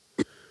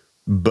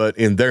 but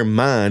in their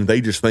mind, they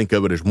just think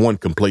of it as one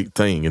complete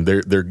thing. And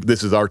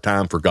this is our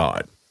time for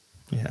God.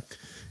 Yeah.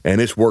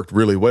 And it's worked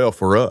really well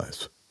for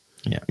us.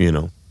 Yeah. You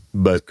know,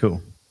 but that's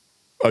cool.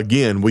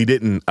 Again,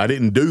 I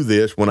didn't do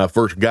this when I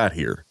first got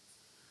here,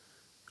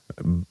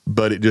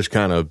 but it just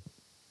kind of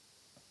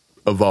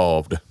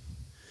evolved.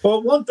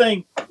 Well, let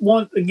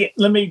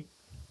me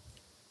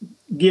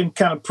again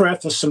kind of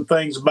preface some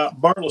things about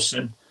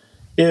Burleson,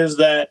 is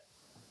that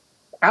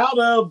out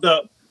of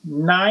the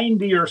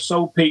 90 or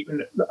so people,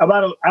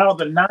 out of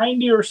the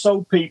 90 or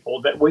so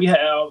people that we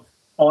have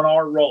on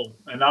our roll,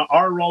 and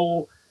our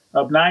roll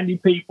of 90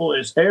 people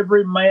is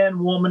every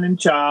man, woman, and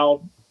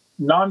child,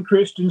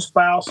 non-Christian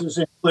spouses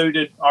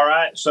included. All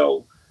right.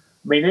 So,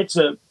 I mean,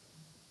 all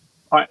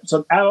right.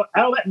 So out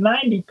of that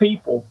 90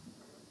 people,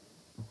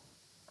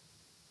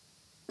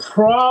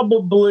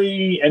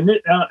 probably, and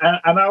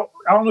I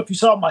don't know if you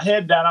saw my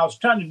head down, I was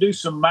trying to do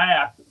some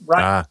math,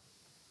 right?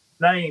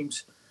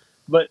 Names,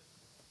 but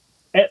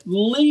at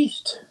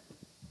least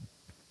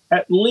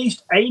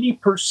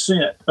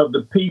 80% of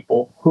the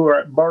people who are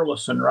at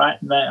Burleson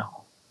right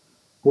now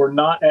were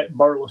not at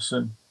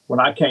Burleson when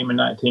I came in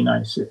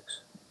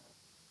 1996.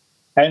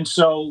 And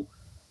so,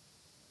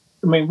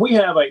 I mean, we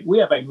have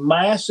a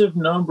massive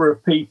number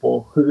of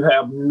people who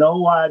have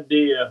no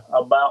idea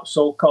about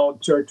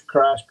so-called Church of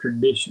Christ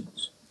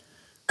traditions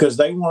because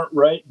they weren't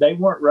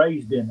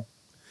raised in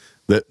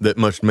it. That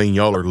must mean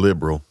y'all are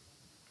liberal.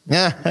 You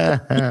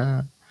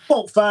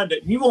won't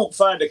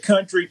find a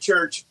country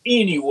church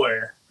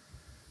anywhere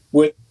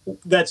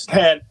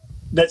that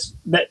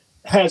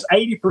has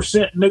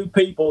 80% new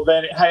people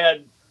than it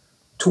had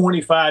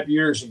 25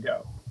 years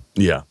ago.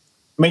 Yeah.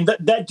 I mean,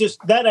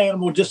 that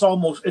animal just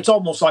it's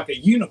almost like a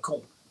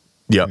unicorn.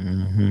 Yeah.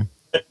 Mm-hmm.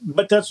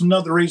 But that's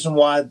another reason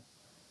why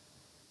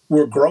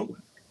we're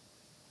growing.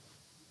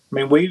 I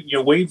mean,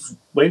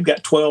 we've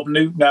got 12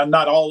 new, now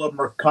not all of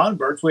them are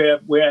converts. We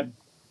had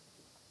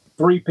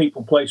 3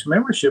 people place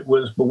membership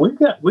with us, but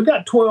we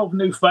got 12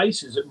 new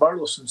faces at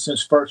Burleson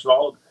since 1st of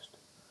August.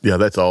 Yeah,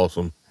 that's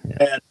awesome.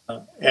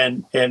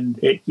 And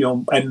it,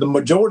 and the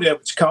majority of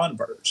it's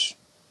converts.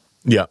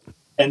 Yeah.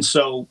 And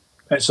so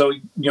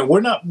we're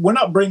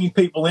not bringing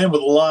people in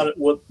with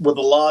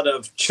a lot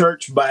of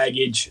church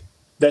baggage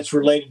that's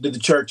related to the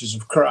churches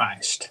of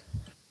Christ.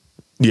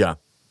 Yeah.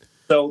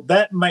 So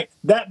that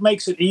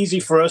makes it easy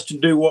for us to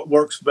do what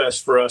works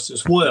best for us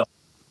as well.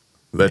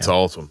 That's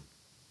awesome.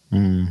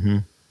 Mm-hmm.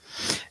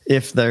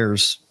 If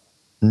there's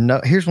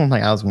here's one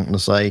thing I was wanting to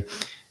say.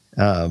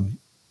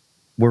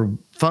 We're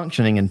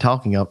functioning and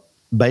talking up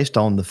based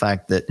on the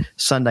fact that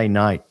Sunday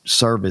night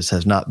service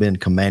has not been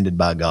commanded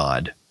by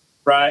God.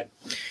 Right.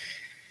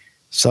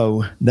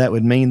 So that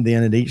would mean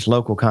then that each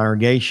local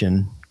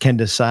congregation can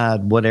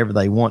decide whatever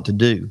they want to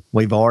do.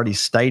 We've already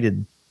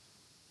stated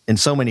in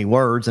so many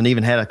words and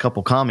even had a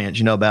couple comments,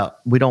 about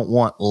we don't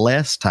want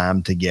less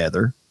time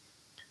together.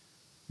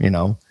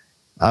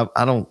 I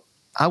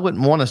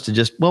wouldn't want us to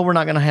just, we're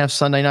not going to have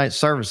Sunday night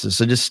services,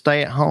 so just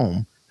stay at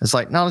home. It's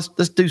like, no,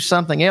 let's do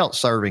something else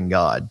serving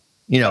God,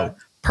 Right.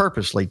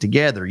 Purposely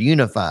together,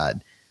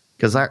 unified.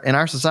 Because in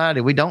our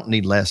society, we don't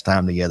need less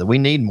time together. We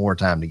need more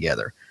time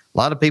together. A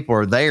lot of people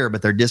are there,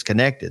 but they're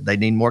disconnected. They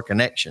need more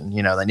connection.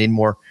 They need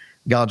more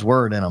God's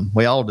word in them.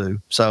 We all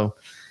do. So,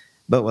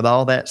 but with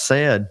all that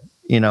said,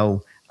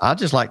 I'd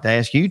just like to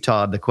ask you,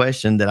 Todd, the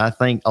question that I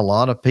think a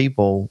lot of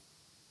people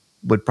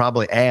would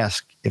probably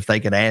ask if they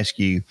could ask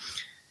you,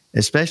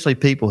 especially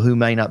people who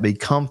may not be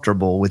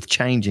comfortable with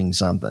changing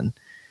something.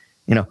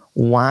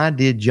 Why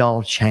did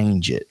y'all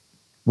change it?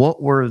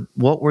 What were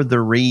the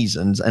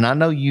reasons? And I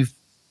know you've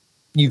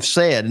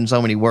said in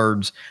so many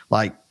words,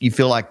 like you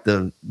feel like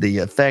the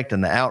effect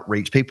and the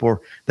outreach,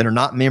 people that are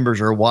not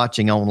members are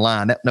watching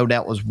online. That no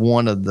doubt was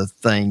one of the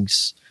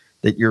things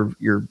that your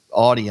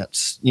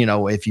audience,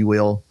 if you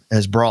will,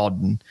 has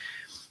broadened.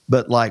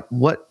 But like,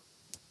 what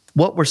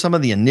were some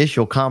of the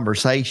initial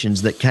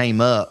conversations that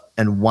came up,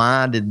 and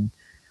why did,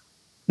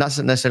 not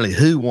necessarily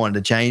who wanted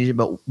to change it,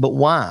 but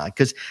why?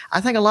 Because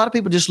I think a lot of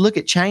people just look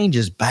at change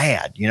as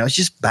bad. It's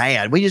just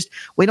bad. We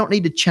don't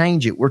need to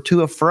change it. We're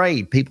too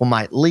afraid. People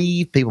might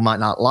leave. People might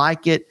not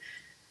like it.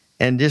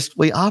 And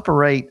we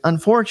operate,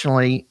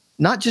 unfortunately,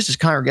 not just as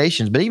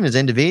congregations, but even as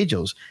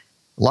individuals.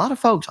 A lot of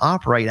folks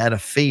operate out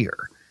of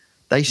fear.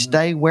 They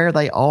stay where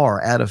they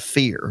are out of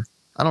fear.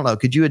 I don't know.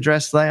 Could you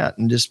address that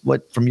and just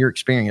what from your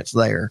experience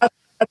there?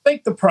 I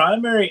think the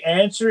primary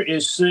answer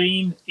is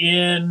seen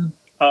in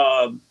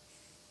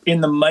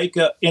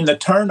the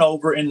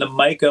turnover in the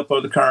makeup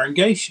of the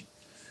congregation.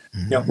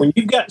 Mm-hmm. When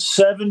you've got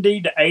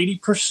 70 to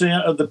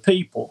 80% of the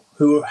people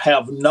who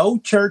have no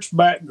church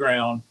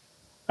background,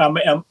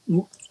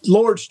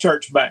 Lord's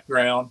church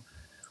background,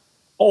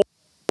 or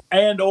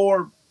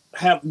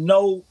have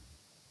no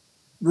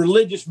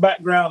religious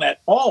background at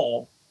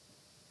all,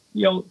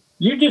 you're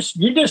just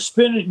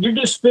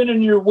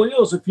spinning your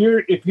wheels if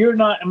you're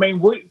not. I mean,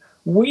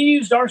 we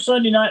used our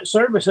Sunday night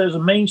service as a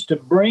means to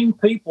bring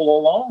people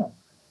along.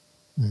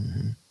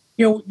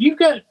 You've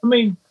got,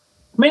 man,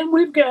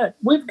 we've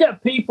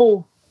got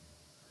people,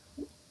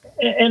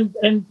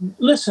 and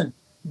listen,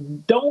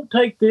 don't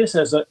take this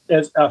as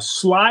a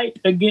slight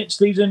against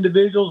these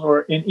individuals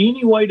or in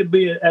any way to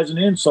be as an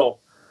insult.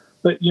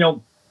 But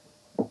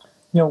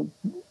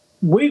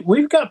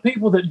we've got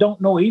people that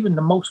don't know even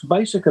the most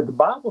basic of the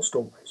Bible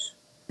stories.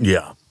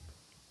 Yeah.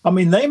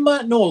 They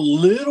might know a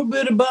little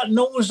bit about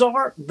Noah's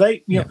Ark.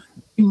 They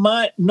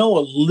might know a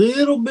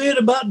little bit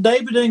about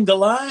David and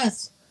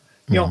Goliath.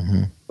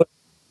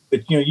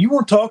 But you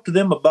want to talk to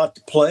them about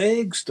the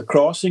plagues, the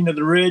crossing of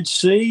the Red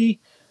Sea,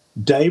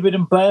 David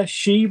and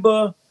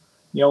Bathsheba,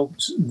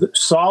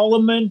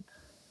 Solomon,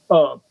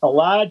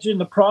 Elijah and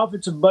the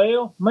prophets of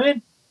Baal.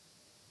 Man,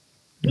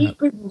 these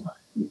people,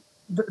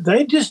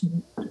 they just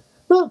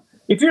look.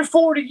 If you're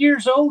 40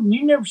 years old and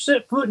you never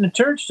set foot in a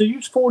church till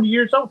you're 40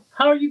 years old,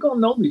 how are you going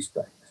to know these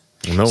things?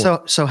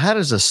 No. So how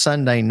does a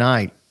Sunday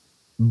night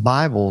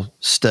Bible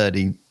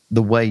study,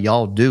 the way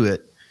y'all do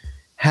it,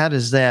 how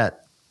does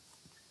that,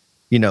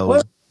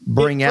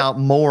 bring out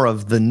more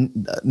of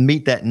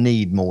meet that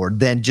need more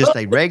than just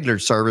a regular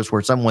service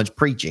where someone's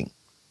preaching?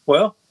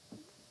 Well,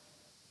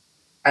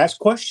 ask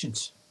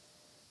questions.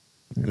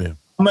 Yeah.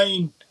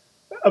 When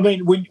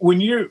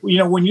you're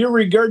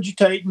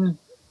regurgitating,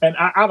 and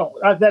I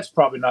don't, that's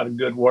probably not a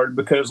good word,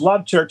 because a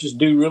lot of churches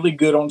do really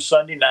good on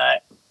Sunday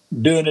night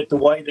doing it the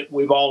way that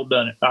we've all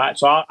done it. All right.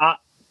 So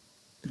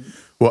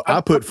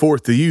I put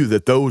forth to you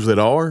that those that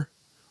are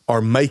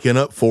making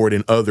up for it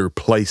in other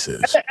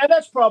places. And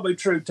that's probably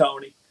true,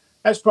 Tony.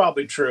 That's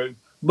probably true.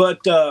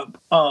 But, the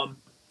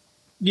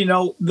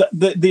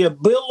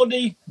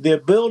ability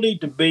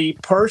to be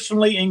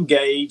personally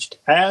engaged,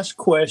 ask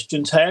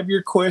questions, have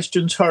your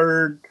questions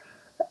heard,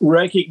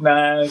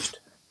 recognized,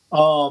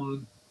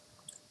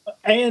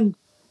 and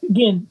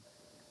again,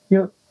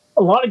 a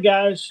lot of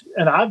guys,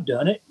 and I've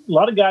done it, a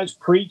lot of guys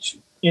preach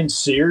in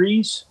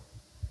series,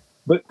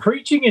 but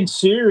preaching in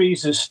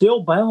series is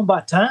still bound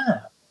by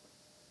time.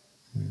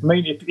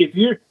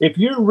 If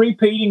you're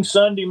repeating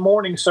Sunday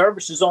morning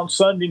services on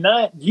Sunday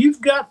night, you've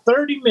got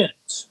 30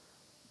 minutes,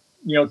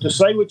 to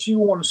say what you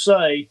want to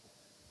say,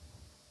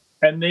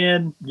 and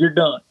then you're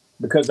done,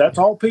 because that's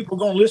all people are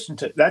going to listen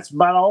to. That's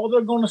about all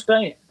they're going to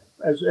stand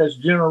as a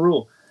general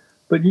rule.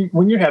 But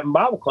when you're having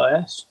Bible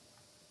class,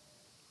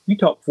 you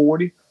talk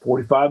 40,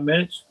 45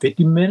 minutes,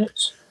 50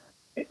 minutes.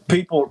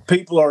 People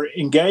are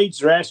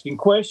engaged. They're asking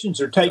questions.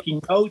 They're taking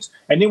notes.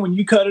 And then when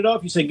you cut it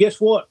off, you say, "Guess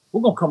what?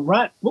 We're gonna come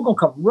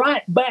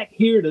right back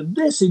here to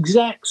this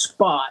exact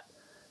spot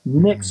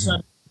next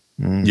Sunday."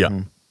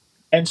 Yeah.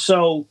 And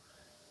so,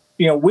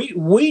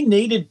 we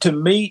needed to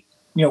meet.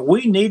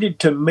 We needed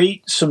to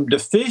meet some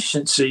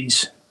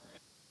deficiencies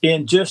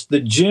in just the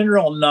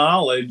general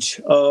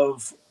knowledge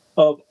of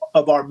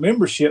our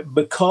membership,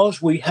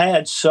 because we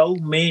had so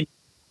many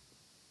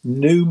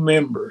new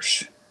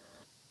members.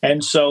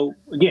 And so,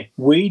 again,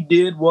 we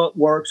did what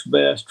works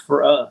best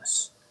for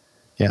us.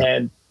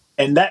 Yeah.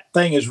 And that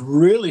thing is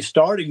really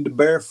starting to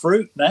bear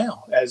fruit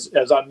now, as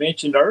I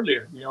mentioned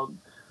earlier.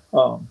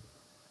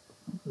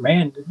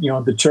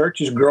 The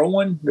church is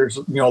growing. There's,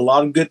 a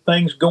lot of good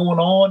things going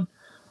on.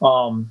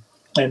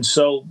 And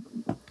so,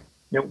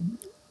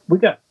 we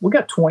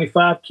got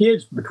 25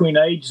 kids between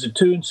the ages of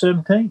 2 and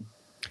 17.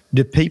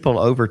 Did people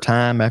over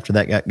time, after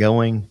that got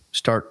going,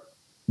 start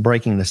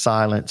breaking the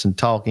silence and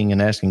talking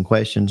and asking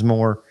questions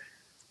more?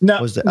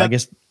 I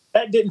guess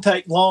that didn't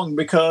take long,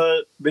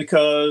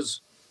 because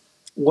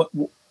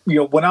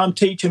when I'm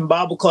teaching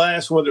Bible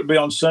class, whether it be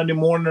on Sunday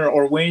morning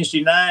or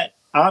Wednesday night,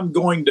 I'm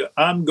going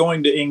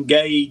to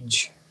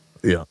engage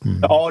the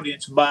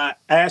audience by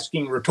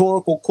asking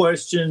rhetorical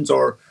questions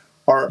or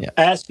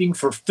asking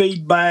for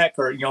feedback,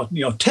 or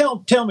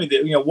tell me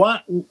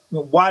that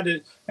why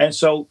did. And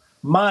so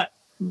my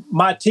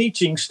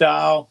teaching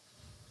style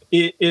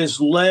is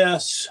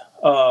less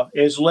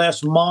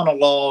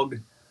monologue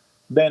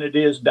than it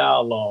is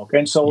dialogue.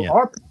 And so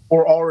our people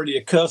are already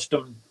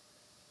accustomed,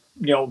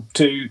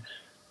 to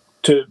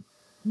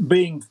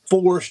being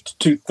forced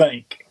to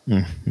think.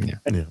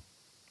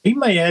 He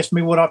may ask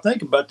me what I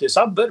think about this.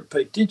 I better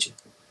pay attention.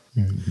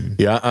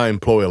 Yeah, I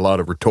employ a lot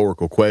of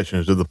rhetorical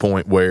questions to the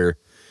point where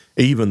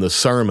even the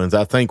sermons,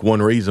 I think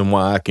one reason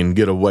why I can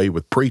get away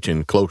with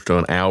preaching close to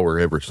an hour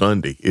every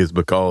Sunday is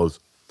because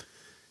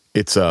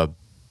it's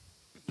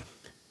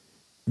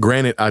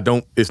granted,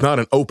 it's not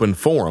an open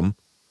forum,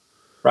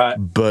 right?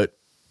 But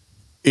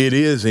it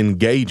is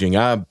engaging.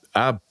 I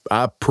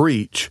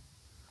preach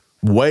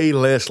way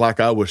less like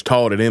I was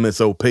taught at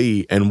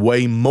MSOP and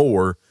way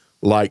more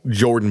like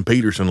Jordan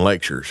Peterson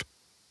lectures,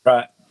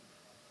 right?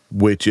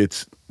 Which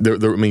it's there.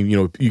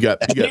 You got.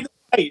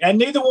 And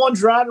neither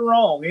one's right or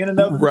wrong in and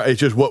of right. It's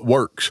just what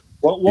works.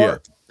 What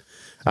works.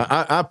 Yeah.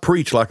 I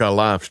preach like I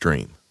live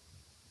stream.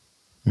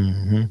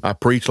 I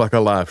preach like I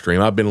live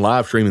stream. I've been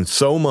live streaming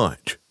so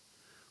much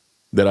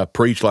that I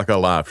preach like I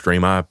live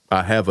stream. I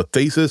have a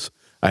thesis.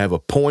 I have a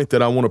point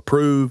that I want to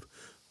prove,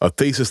 a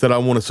thesis that I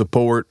want to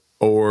support,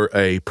 or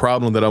a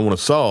problem that I want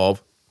to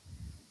solve,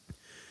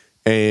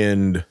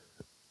 and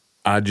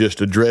I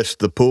just address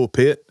the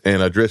pulpit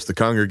and address the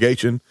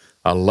congregation.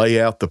 I lay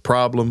out the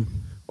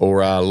problem,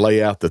 or I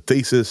lay out the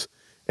thesis,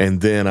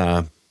 and then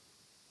I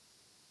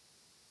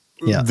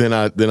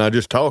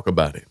just talk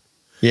about it.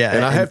 Yeah,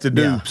 and I have to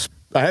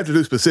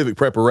do specific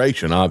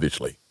preparation,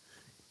 obviously.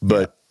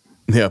 But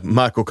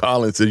Michael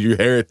Collins says, "You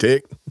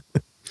heretic."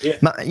 Yeah.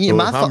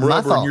 I'm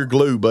rubber and you're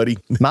glue, buddy.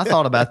 My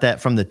thought about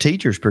that from the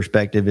teacher's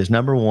perspective is,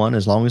 number one,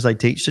 as long as they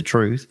teach the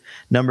truth.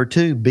 Number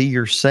two, be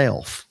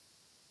yourself.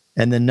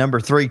 And then number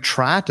three,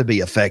 try to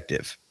be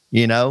effective.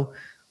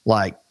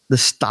 Like the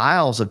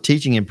styles of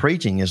teaching and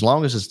preaching, as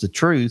long as it's the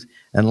truth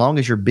and long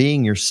as you're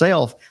being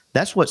yourself,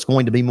 that's what's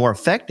going to be more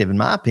effective, in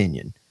my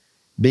opinion.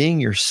 Being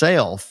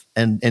yourself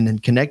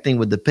and connecting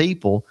with the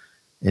people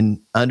and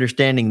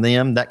understanding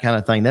them, that kind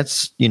of thing.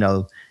 That's,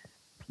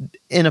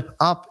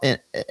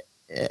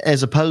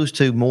 as opposed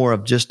to more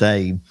of just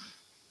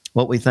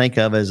what we think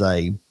of as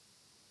a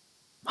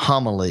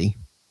homily,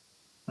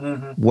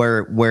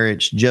 where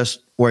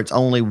it's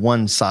only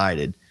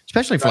one-sided,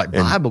 especially for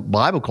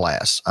Bible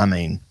class. I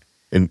mean,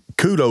 and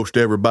kudos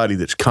to everybody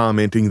that's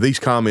commenting. These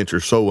comments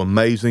are so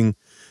amazing.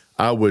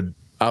 I would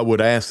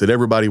ask that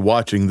everybody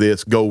watching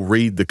this go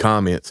read the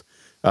comments.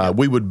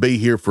 We would be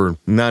here for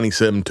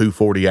 97 to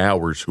 40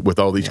 hours with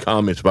all these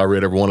comments if I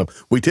read every one of them.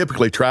 We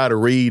typically try to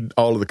read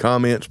all of the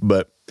comments,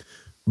 but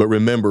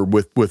remember,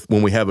 with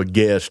when we have a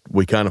guest,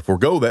 we kind of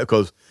forego that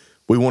because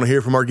we want to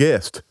hear from our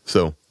guest.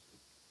 So,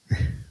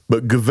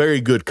 but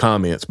very good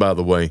comments, by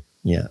the way.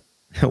 Yeah.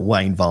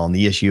 Wayne Vaughn,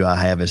 the issue I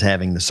have is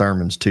having the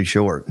sermons too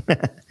short.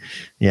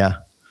 Yeah.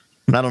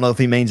 And I don't know if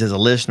he means as a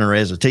listener or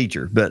as a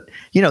teacher, but,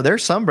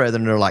 there's some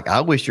brethren that are like,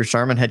 I wish your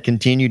sermon had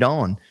continued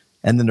on.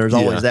 And then there's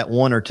always that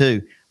one or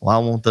two. Well, I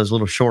want those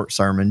little short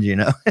sermons,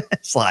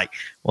 It's like,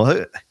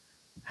 well,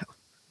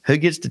 who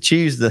gets to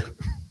choose the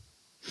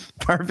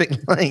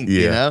perfect length,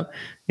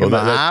 an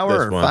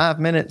hour or 5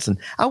 minutes? And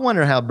I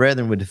wonder how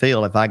brethren would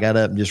feel if I got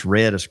up and just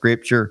read a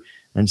scripture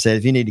and said,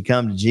 if you need to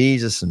come to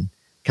Jesus, and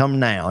come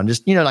now, and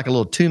just, like a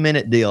little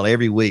 2-minute deal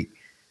every week.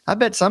 I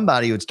bet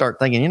somebody would start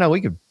thinking,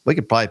 we could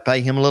probably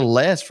pay him a little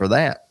less for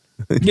that.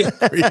 Yeah,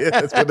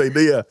 that's what they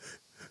do.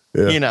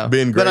 Yeah.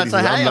 Ben Grady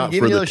says, I'm not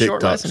for the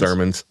TikTok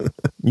sermons.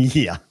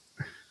 Yeah.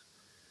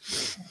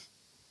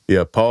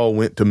 Yeah, Paul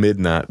went to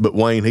midnight, but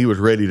Wayne, he was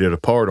ready to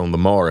depart on the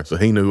morrow, so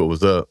he knew what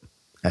was up.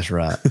 That's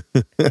right.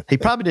 He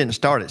probably didn't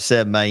start at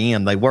 7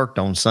 a.m. They worked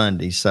on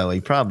Sundays, so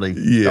he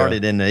probably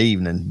started in the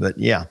evening. But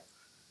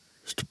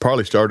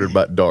probably started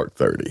about dark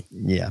 30.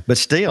 Yeah, but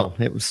still,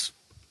 it's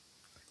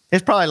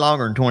probably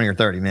longer than 20 or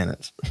 30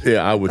 minutes.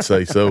 Yeah, I would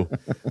say so.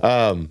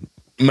 Man,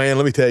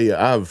 let me tell you,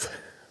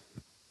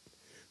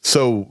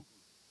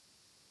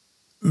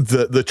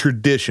 the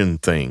tradition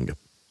thing,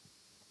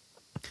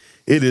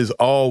 it has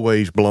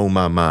always blown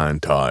my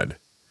mind, Todd,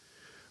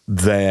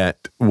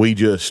 that we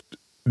just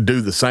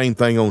do the same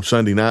thing on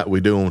Sunday night we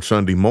do on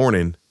Sunday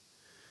morning.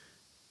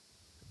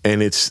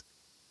 And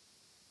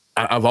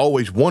I've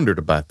always wondered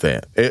about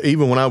that,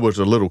 even when I was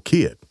a little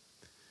kid.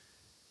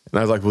 And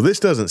I was like, well, this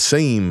doesn't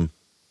seem,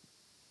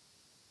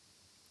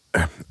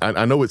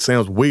 I know it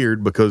sounds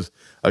weird because,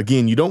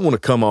 again, you don't want to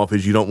come off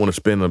as you don't want to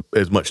spend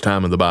as much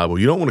time in the Bible.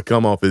 You don't want to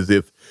come off as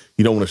if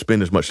you don't want to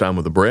spend as much time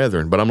with the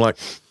brethren. But I'm like,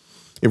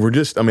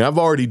 I've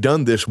already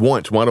done this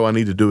once. Why do I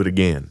need to do it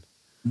again?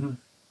 Mm-hmm.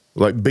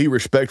 Like, be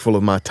respectful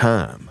of my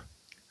time.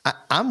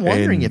 I'm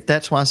wondering if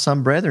that's why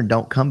some brethren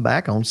don't come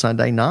back on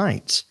Sunday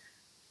nights.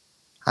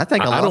 I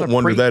think I don't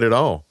wonder that at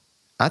all.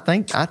 I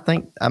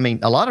mean,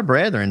 a lot of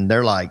brethren,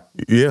 they're like,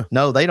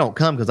 no, they don't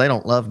come because they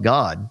don't love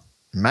God.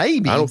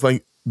 Maybe. I don't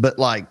think. But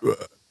like.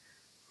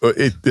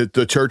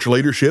 The church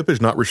leadership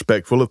is not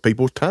respectful of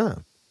people's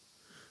time.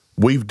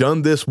 We've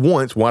done this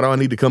once. Why do I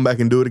need to come back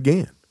and do it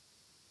again?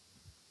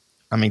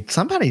 I mean,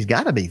 somebody's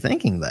got to be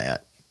thinking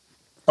that.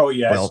 Oh,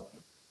 yes. Well,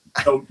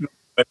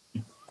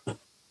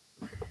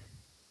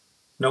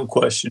 no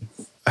question.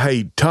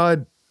 Hey,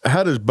 Todd,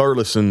 how does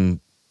Burleson,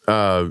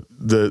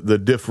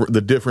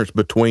 the difference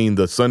between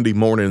the Sunday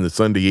morning and the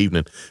Sunday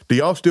evening? Do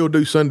y'all still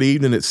do Sunday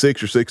evening at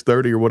 6 or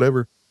 6:30 or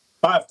whatever?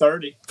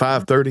 5:30.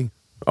 5:30?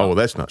 Oh, well,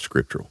 that's not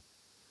scriptural.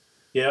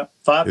 Yeah,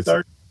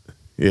 5:30.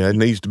 Yeah, it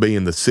needs to be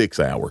in the 6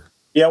 hour.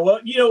 Yeah, well,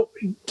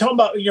 talking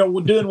about,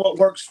 we're doing what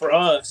works for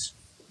us.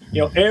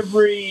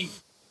 Every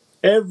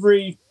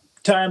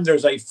time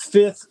there's a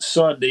fifth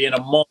Sunday in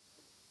a month,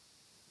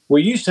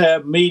 we used to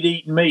have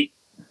eating meat.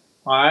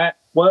 All right.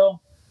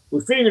 Well,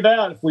 we figured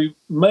out if we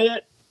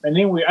met and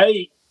then we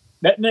ate,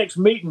 that next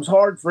meeting's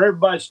hard for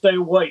everybody to stay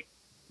awake.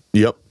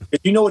 Yep.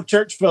 If you know what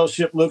church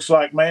fellowship looks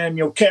like, man,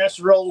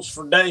 casseroles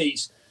for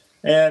days.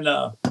 And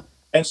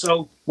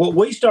so what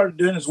we started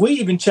doing is we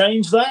even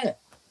changed that.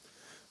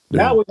 Yeah.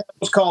 Now we have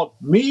what's called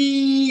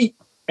meet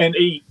and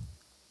eat.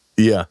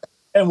 Yeah.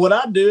 And what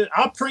I do,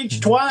 I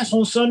preach twice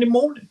on Sunday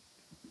morning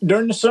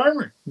during the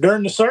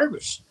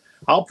service.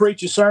 I'll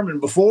preach a sermon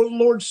before the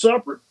Lord's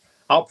Supper.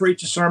 I'll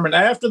preach a sermon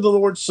after the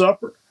Lord's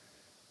Supper.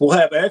 We'll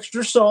have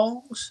extra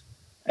songs,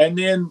 and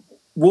then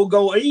we'll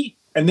go eat.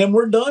 and then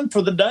we're done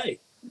for the day.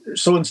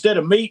 So instead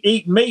of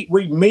eating meat,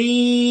 we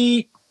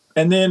meet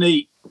and then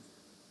eat.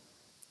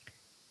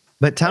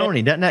 But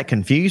Tony, doesn't that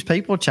confuse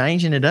people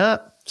changing it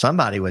up?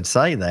 Somebody would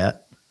say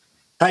that.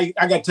 Hey,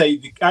 I got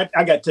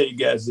to tell you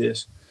guys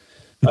this.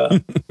 You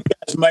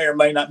guys may or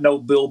may not know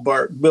Bill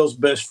Burke. Bill's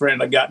best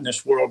friend I got in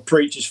this world,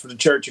 preaches for the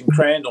church in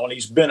Crandall, and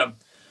he's been an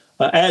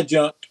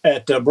adjunct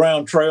at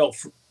Brown Trail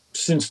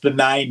since the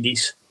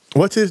 90s.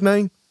 What's his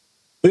name?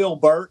 Bill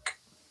Burke.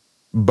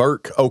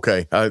 Burke.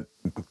 Okay.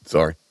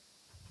 Sorry.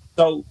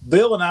 So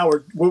Bill and I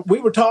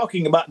were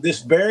talking about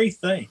this very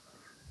thing.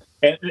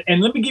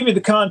 And let me give you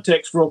the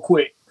context real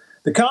quick.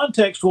 The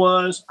context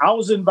was I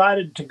was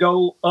invited to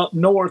go up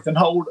north and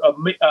hold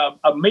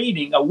a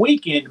meeting, a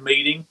weekend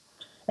meeting,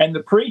 and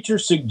the preacher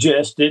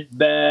suggested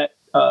that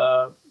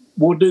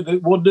we'll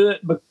do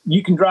it, but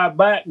you can drive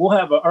back. We'll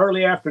have an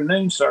early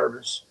afternoon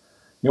service.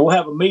 We'll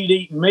have a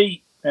meet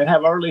and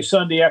have early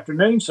Sunday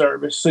afternoon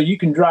service, so you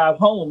can drive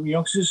home.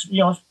 It's just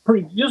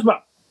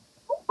about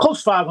close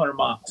to 500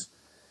 miles.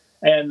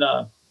 And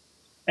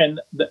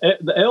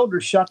the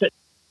elders shot that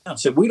down and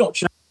said, we don't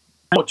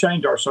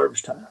change our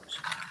service times.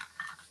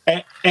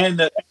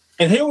 And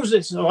here was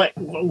this, like,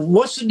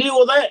 what's the deal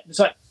with that? It's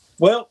like,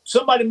 well,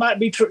 somebody might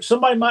be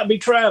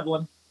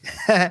traveling,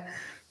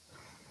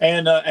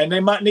 and they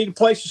might need a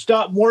place to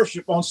stop and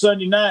worship on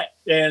Sunday night.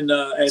 And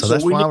so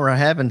that's why we're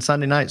having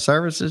Sunday night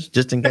services,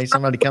 just in case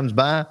somebody comes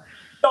by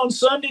on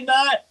Sunday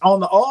night, on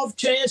the off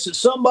chance that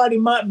somebody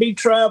might be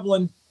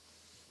traveling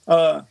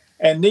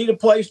and need a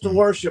place to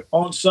worship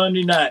on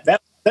Sunday night.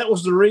 That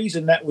was the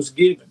reason that was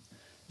given.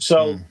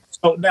 So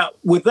now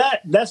with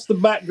that's the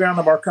background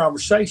of our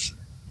conversation.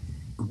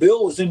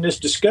 Bill was in this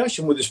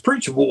discussion with his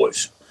preacher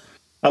boys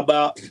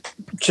about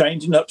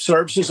changing up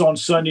services on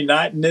Sunday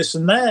night and this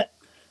and that,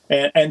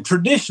 and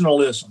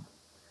traditionalism.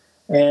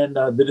 And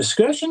the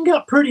discussion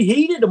got pretty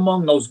heated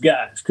among those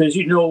guys because,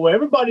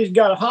 everybody's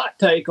got a hot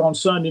take on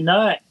Sunday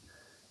night.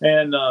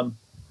 And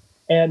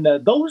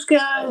those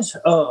guys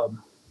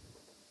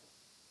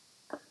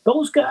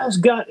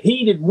got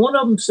heated. One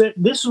of them said,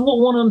 this is what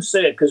one of them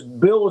said, because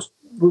Bill was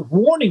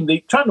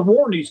trying to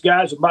warn these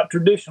guys about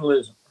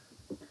traditionalism.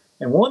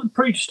 And one of the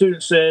preacher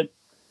students said,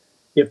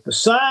 if the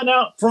sign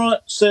out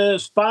front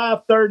says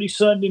 5:30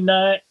 Sunday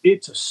night,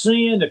 it's a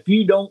sin if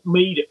you don't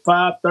meet at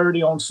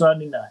 5:30 on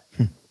Sunday night.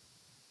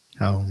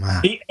 Oh, my.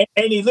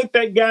 He looked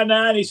that guy in the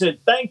eye and he said,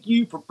 thank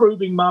you for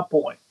proving my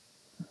point.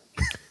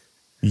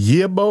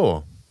 Yeah,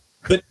 boy.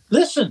 But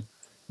listen,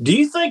 do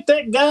you think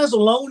that guy's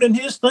alone in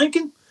his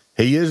thinking?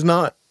 He is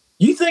not.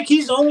 You think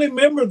he's the only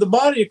member of the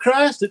body of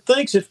Christ that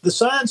thinks if the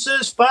sign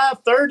says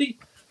 5:30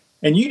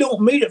 and you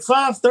don't meet at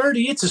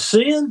 5:30, it's a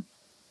sin?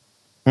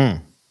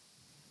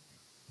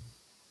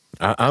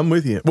 I'm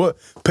with you. Well,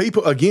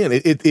 people, again,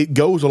 it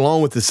goes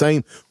along with the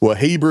same,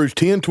 Hebrews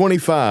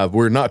 10:25,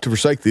 we're not to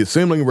forsake the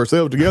assembling of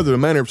ourselves together, the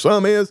manner of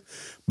some is,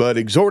 but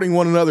exhorting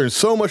one another, and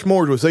so much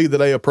more as we see the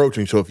day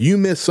approaching. So if you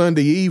miss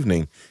Sunday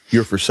evening,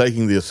 you're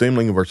forsaking the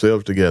assembling of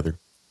ourselves together.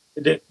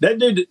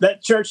 That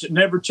church that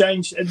never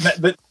changed,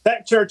 the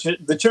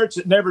church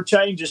that never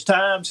changes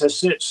times has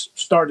since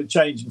started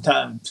changing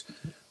times.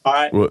 All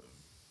right. Well,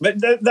 but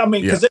because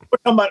we're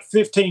talking about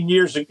 15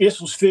 years ago.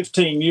 This was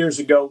 15 years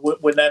ago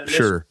when that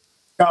initial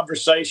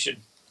conversation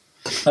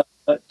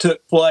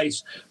took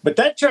place. But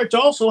that church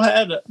also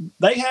had a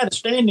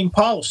standing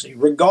policy.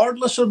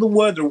 Regardless of the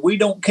weather, we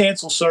don't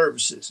cancel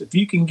services. If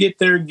you can get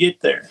there, get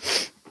there.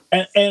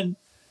 And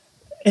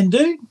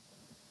dude,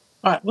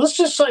 all right, let's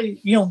just say,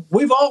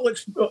 we've all,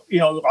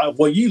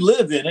 you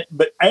live in it,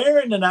 but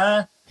Aaron and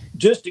I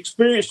just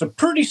experienced a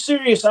pretty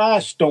serious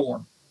ice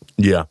storm.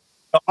 Yeah.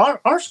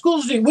 Our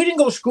schools, we didn't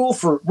go to school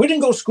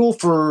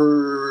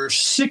for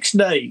 6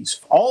 days,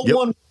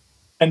 one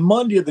and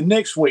Monday of the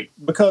next week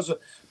because of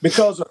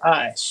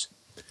ice.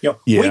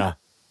 We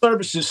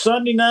services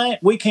Sunday night,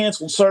 we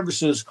canceled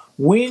services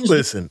Wednesday.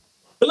 Listen,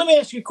 but let me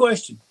ask you a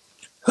question: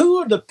 Who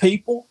are the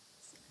people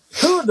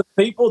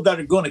that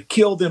are going to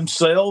kill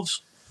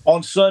themselves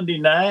on Sunday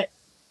night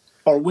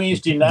or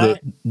Wednesday night?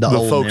 The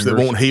folks that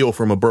won't heal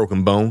from a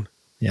broken bone.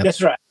 Yep.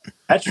 That's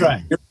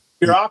right.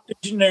 Your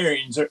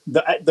octogenarians are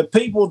the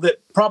people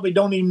that probably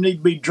don't even need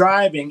to be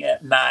driving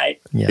at night.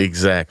 Yeah.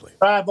 Exactly.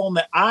 Drive on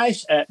the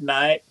ice at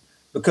night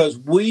because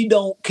we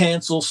don't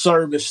cancel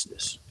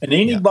services. And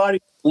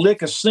anybody with a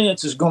lick of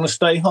sense is going to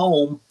stay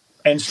home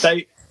and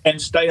stay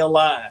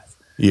alive.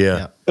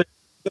 Yeah. But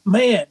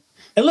man,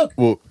 and look,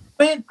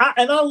 man,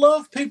 I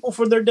love people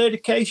for their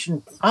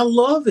dedication. I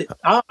love it.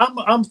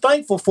 I'm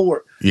thankful for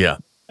it. Yeah.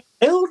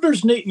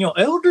 Elders need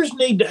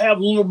to have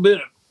a little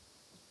bit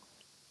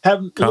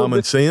of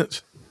common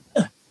sense.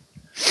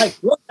 Hey,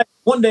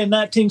 one day in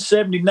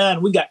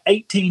 1979, we got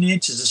 18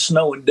 inches of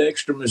snow in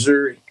Dexter,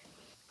 Missouri.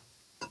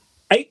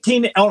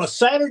 18 on a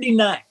Saturday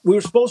night. We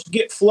were supposed to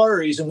get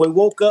flurries, and we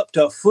woke up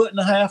to 1.5 feet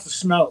of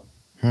snow.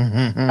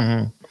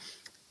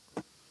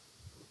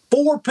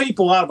 4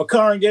 people out of a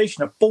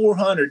congregation of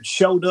 400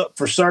 showed up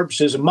for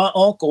services, and my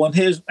uncle and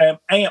his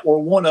aunt were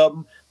one of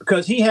them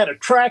because he had a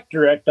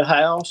tractor at the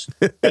house.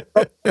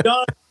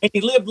 And he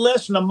lived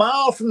less than a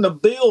mile from the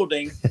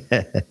building.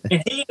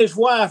 And he and his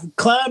wife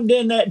climbed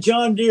in that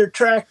John Deere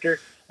tractor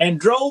and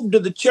drove to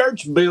the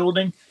church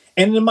building.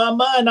 And in my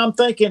mind, I'm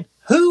thinking,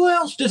 who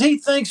else did he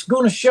think's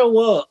going to show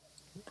up?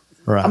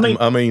 Right.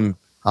 I mean,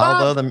 all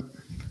the other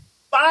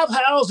 5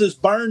 houses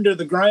burned to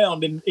the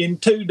ground in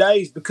 2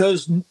 days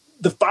because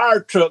the fire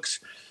trucks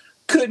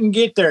couldn't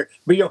get there.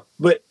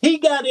 But he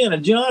got in a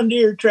John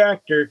Deere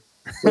tractor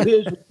with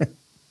his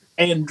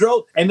and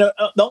drove. And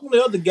the only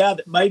other guy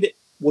that made it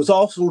was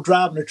also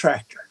driving a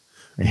tractor.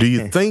 do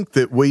you think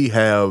that we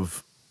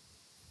have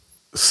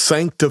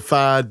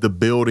sanctified the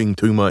building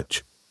too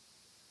much?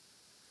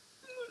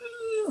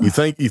 You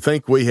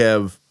think we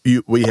have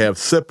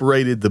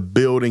separated the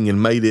building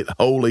and made it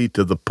holy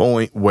to the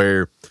point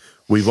where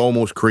we've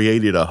almost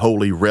created a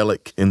holy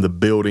relic in the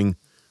building?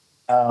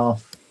 I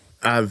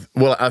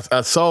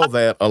saw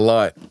that a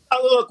lot.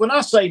 Look, when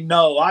I say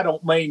no, I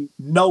don't mean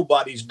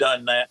nobody's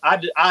done that.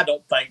 I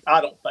don't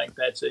think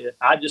that's it.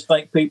 I just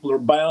think people are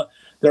bound.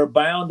 They're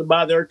bound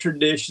by their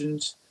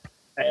traditions,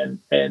 and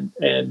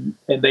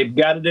they've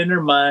got it in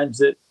their minds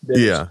that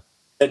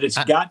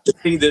it's got to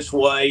be this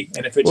way.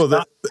 And if it's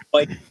not this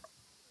way,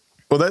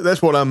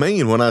 that's what I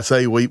mean when I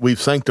say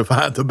we've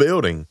sanctified the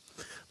building.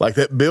 Like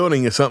that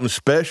building is something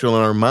special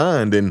in our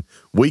mind, and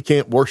we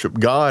can't worship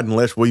God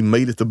unless we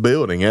meet at the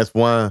building. That's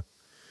why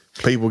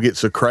people get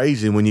so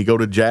crazy when you go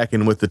to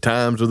jacking with the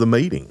times of the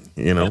meeting,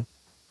 you know.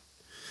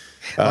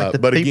 Like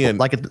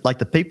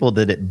the people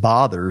that it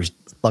bothers.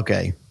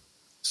 Okay,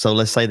 so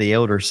let's say the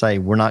elders say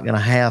we're not going to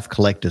have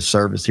collective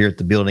service here at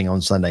the building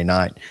on Sunday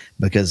night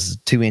because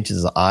 2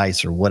 inches of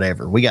ice or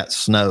whatever. We got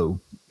snow.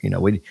 You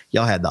know,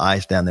 y'all had the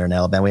ice down there in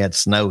Alabama. We had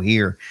snow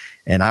here,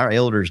 and our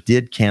elders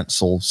did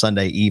cancel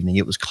Sunday evening.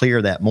 It was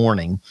clear that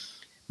morning.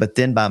 But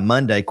then by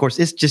Monday, of course,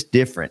 it's just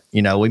different.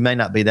 You know, we may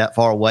not be that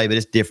far away, but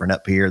it's different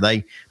up here.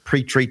 They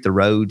pre-treat the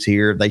roads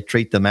here. They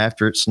treat them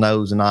after it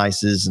snows and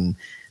ices, and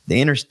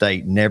the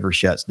interstate never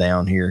shuts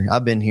down here.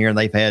 I've been here, and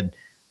they've had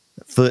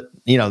I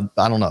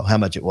don't know how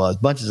much it was,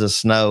 bunches of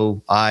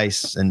snow,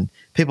 ice, and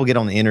people get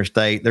on the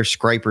interstate. There's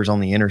scrapers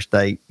on the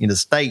interstate. You know, the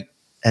state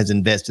has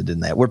invested in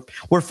that.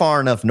 We're far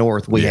enough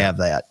north. We have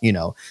that, you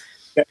know.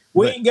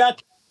 Ain't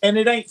got, and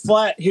it ain't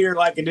flat here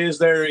like it is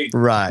there either.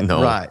 Right,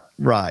 no.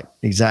 right,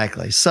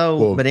 exactly.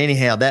 So, but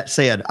anyhow, that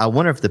said, I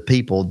wonder if the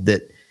people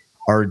that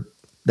are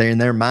there in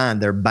their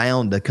mind, they're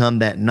bound to come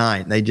that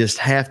night. They just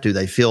have to.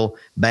 They feel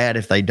bad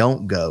if they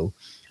don't go.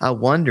 I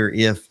wonder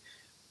if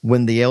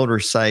when the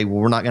elders say, well,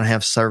 we're not going to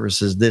have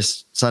services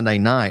this Sunday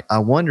night, I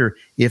wonder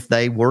if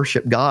they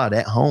worship God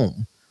at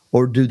home.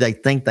 Or do they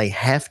think they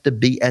have to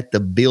be at the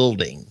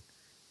building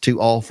to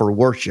offer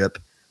worship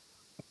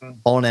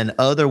on an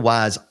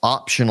otherwise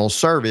optional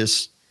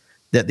service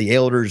that the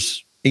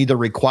elders either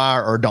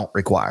require or don't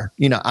require?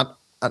 You know,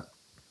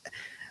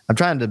 I'm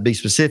trying to be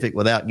specific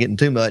without getting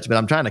too much, but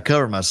I'm trying to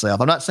cover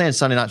myself. I'm not saying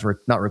Sunday night's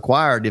not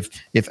required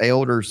if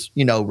elders,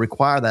 you know,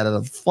 require that of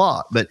the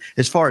flock. But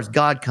as far as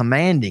God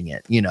commanding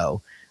it, you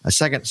know, a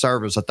second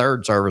service, a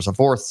third service, a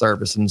fourth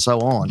service, and so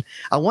on.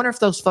 I wonder if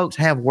those folks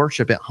have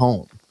worship at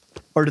home.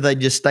 Or do they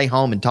just stay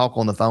home and talk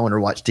on the phone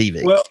or watch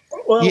TV? Well,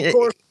 of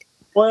course.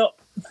 Well,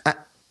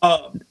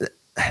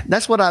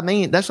 that's what I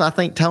mean. That's what I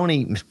think,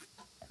 Tony.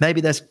 Maybe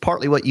that's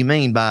partly what you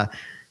mean by,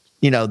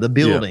 you know, the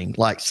building.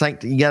 Like,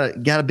 you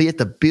gotta be at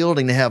the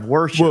building to have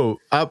worship. Well,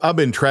 I've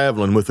been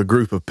traveling with a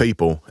group of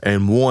people,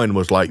 and one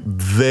was like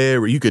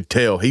you could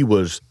tell he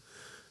was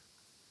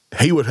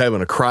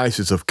having a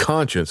crisis of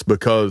conscience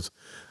because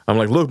I'm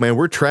like, look, man,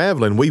 we're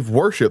traveling. We've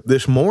worshiped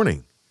this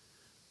morning.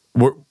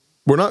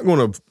 We're not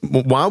going to,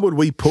 why would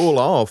we pull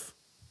off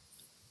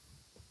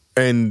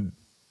and,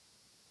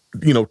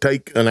 you know,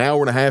 take an hour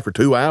and a half or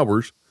 2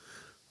 hours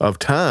of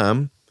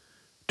time,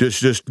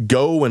 just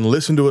go and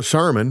listen to a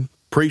sermon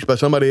preached by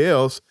somebody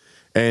else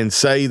and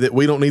say that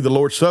we don't need the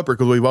Lord's Supper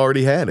because we've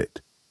already had it.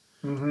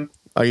 Mm-hmm.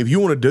 Like, if you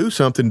want to do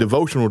something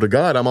devotional to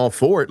God, I'm all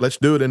for it. Let's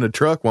do it in the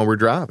truck while we're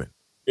driving.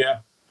 Yeah.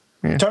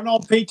 Turn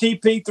on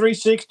PTP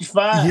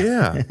 365.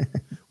 Yeah.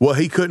 Well,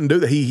 he couldn't do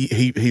that.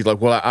 He's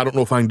like, well, I don't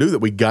know if I can do that.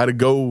 We got to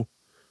go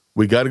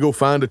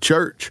find a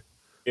church.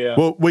 Yeah.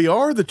 Well, we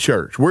are the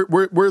church.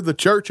 We're the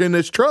church in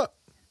this truck.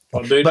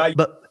 Well, dude,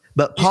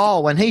 but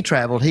Paul, when he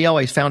traveled, he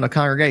always found a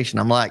congregation.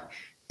 I'm like,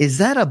 is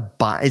that a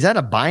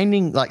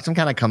binding, like some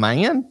kind of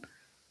command?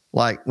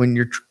 Like when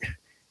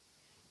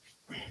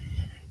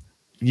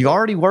you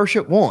already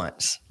worshiped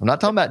once. I'm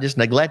not talking about just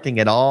neglecting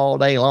it all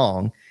day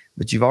long,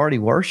 but you've already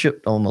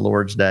worshiped on the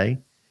Lord's day.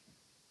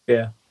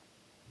 Yeah.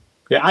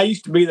 Yeah, I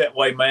used to be that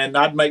way, man.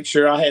 I'd make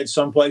sure I had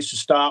some place to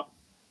stop.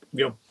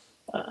 You know,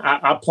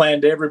 I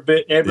planned every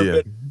bit of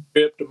the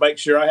trip to make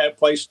sure I had a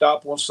place to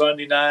stop on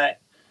Sunday night,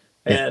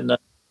 and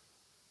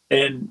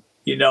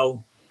you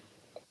know.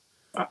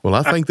 Well,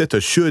 I think that's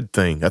a should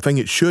thing. I think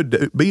it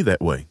should be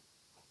that way.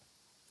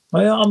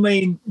 Well, I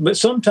mean, but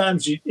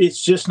sometimes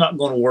it's just not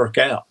going to work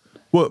out.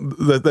 Well,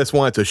 that's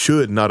why it's a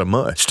should, not a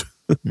must.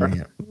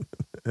 Yeah.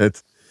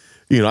 That's,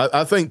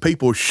 I think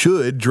people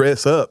should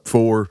dress up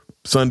for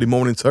Sunday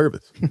morning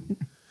service.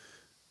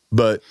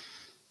 But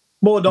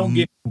Boy, don't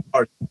get me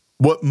started.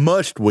 what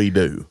must we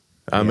do?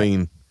 I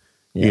mean,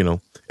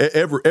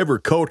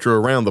 every culture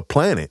around the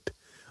planet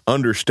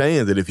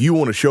understand that if you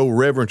want to show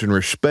reverence and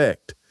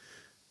respect,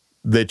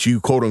 that you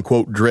quote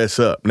unquote dress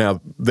up.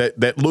 Now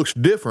that looks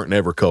different in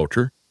every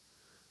culture,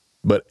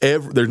 but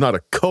there's not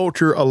a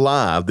culture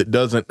alive that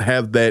doesn't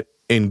have that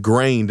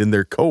ingrained in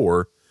their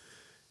core.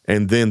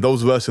 And then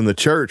those of us in the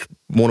church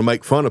want to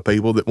make fun of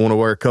people that want to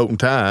wear a coat and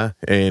tie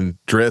and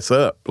dress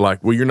up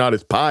like, well, you're not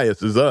as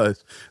pious as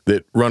us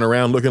that run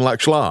around looking like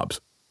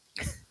slobs.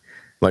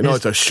 Like, no,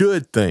 it's a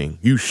should thing.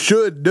 You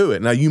should do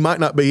it. Now, you might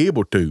not be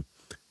able to,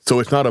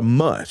 so it's not a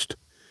must.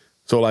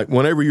 So, like,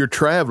 whenever you're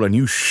traveling,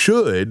 you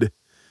should.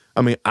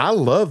 I mean, I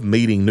love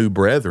meeting new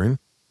brethren.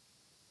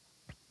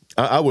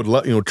 I would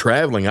love,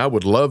 traveling. I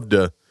would love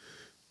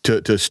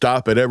to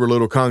stop at every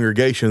little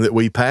congregation that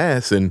we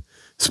pass and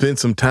spend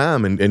some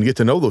time and get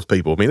to know those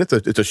people. I mean, it's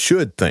a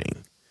should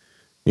thing,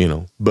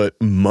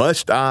 but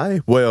must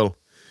I? Well,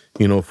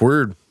 if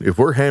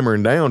we're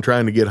hammering down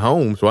trying to get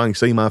home so I can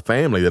see my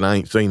family that I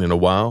ain't seen in a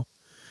while,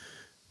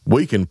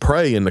 we can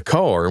pray in the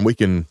car and we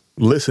can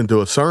listen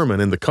to a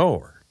sermon in the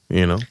car,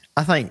 I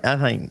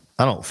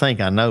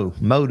know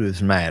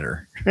motives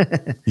matter.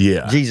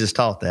 Yeah. Jesus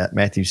taught that,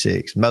 Matthew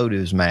 6,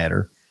 motives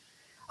matter.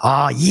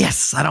 Oh,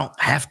 yes, I don't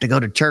have to go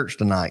to church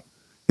tonight.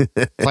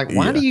 It's like,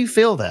 why do you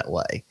feel that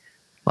way?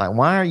 Like,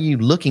 why are you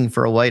looking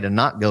for a way to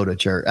not go to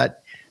church?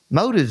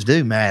 Motives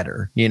do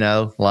matter,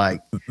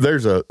 like.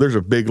 There's a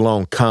big,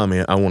 long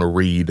comment I want to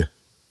read.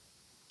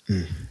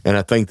 And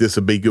I think this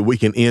would be good. We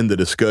can end the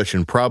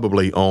discussion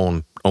probably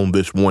on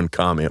this one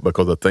comment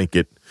because I think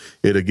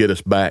it'll get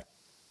us back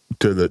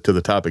to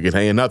the topic at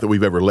hand. Not that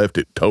we've ever left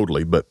it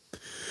totally, but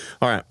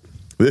all right.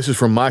 This is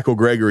from Michael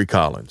Gregory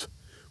Collins.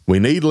 We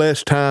need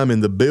less time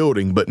in the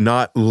building, but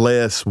not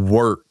less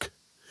work.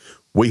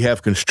 We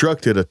have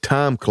constructed a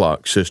time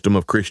clock system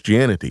of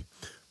Christianity.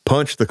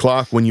 Punch the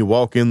clock when you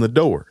walk in the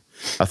door.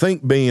 I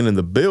think being in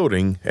the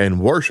building and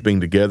worshiping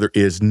together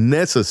is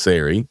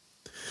necessary,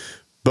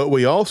 but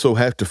we also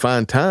have to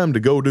find time to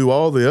go do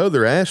all the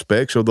other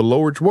aspects of the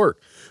Lord's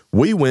work.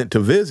 We went to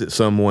visit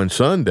someone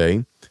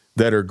Sunday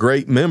that are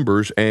great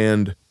members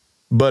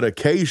but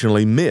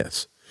occasionally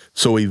miss.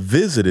 So we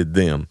visited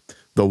them.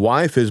 The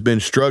wife has been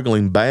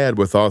struggling bad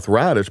with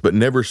arthritis, but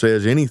never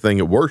says anything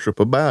at worship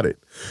about it.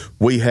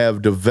 We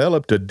have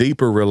developed a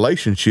deeper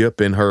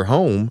relationship in her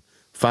home,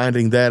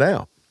 finding that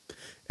out,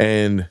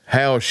 and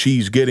how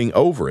she's getting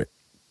over it.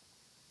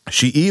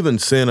 She even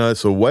sent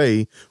us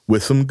away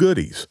with some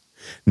goodies.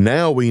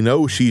 Now we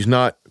know she's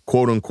not,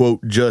 quote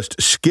unquote,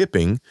 just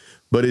skipping,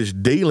 but is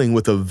dealing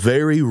with a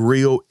very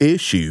real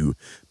issue.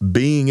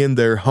 Being in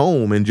their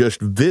home and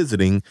just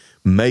visiting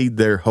made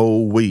their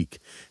whole week.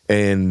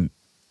 And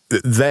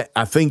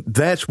I think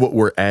that's what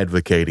we're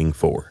advocating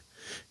for.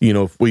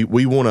 If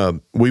we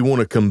want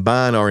to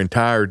combine our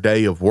entire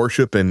day of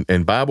worship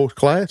and Bible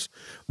class,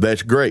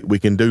 that's great. We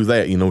can do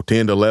that,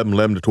 10 to 11,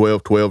 11 to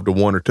 12, 12 to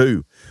 1 or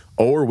 2.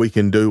 Or we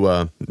can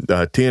do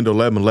 10 to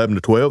 11, 11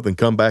 to 12, then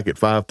come back at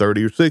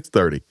 5:30 or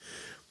 6:30.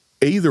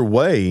 Either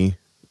way,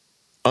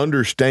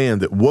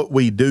 understand that what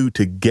we do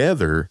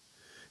together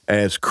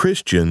as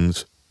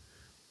Christians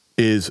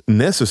is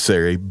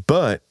necessary,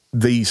 but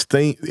these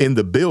things in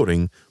the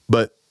building,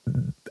 but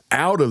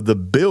out of the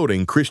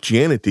building,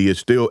 Christianity is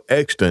still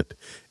extant,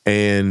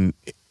 and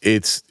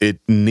it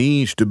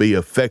needs to be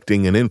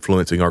affecting and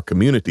influencing our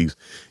communities.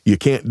 You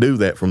can't do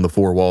that from the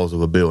four walls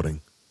of a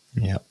building.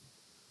 Yep.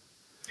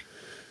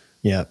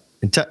 Yeah.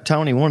 And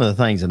Tony, one of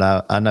the things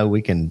that I know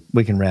we can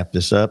wrap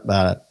this up,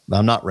 but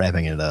I'm not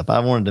wrapping it up. I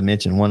wanted to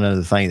mention one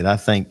other thing that I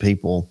think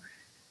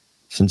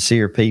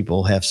sincere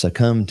people have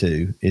succumbed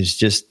to is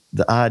just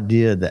the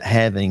idea that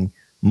having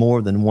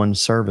more than one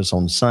service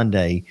on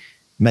Sunday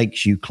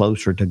makes you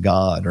closer to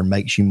God or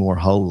makes you more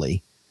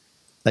holy.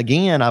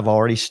 Again, I've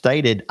already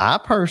stated, I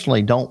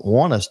personally don't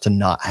want us to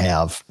not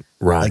have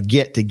a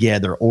get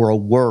together or a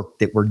work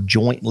that we're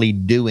jointly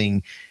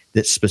doing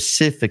that's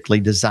specifically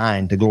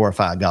designed to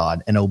glorify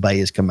God and obey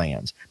his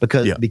commands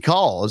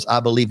because I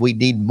believe we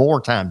need more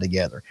time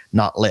together,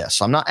 not less.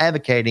 So I'm not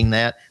advocating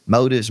that.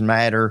 Motives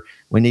matter.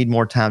 We need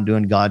more time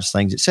doing God's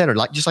things, et cetera.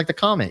 Just like the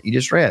comment you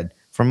just read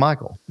from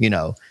Michael,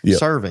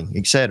 serving,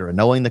 et cetera,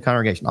 knowing the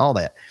congregation, all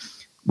that.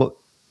 But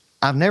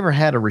I've never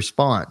had a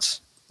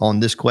response on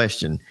this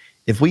question.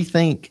 If we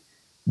think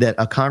that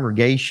a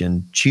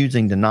congregation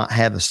choosing to not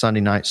have a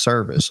Sunday night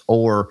service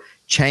or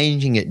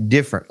changing it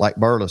different like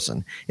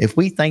Burleson, if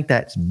we think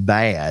that's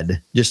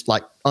bad, just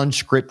like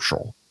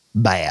unscriptural,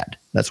 bad,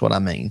 that's what I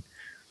mean,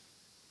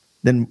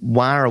 then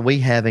why are we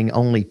having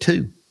only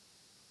 2?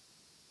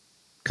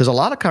 Because a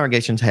lot of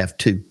congregations have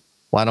 2.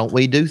 Why don't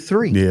we do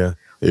 3? Yeah.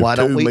 If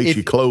 2 makes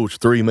you close,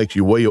 3 makes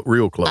you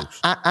real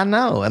close. I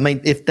know. I mean,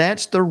 if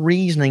that's the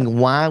reasoning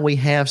why we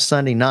have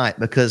Sunday night,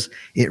 because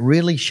it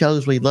really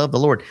shows we love the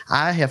Lord.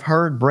 I have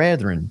heard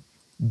brethren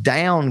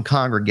down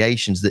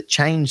congregations that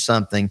change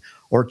something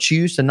or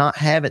choose to not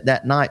have it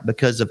that night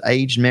because of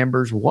aged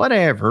members,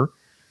 whatever.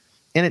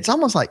 And it's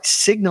almost like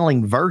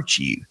signaling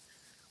virtue.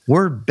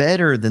 We're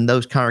better than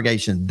those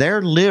congregations.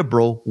 They're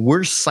liberal.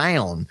 We're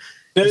sound.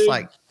 Dude. It's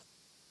like,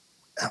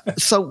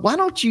 so why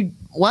don't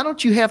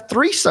you have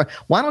three?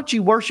 Why don't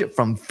you worship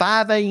from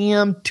 5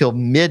 a.m. till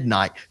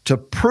midnight to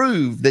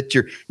prove that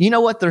you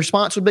know what the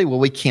response would be? Well,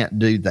 we can't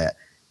do that.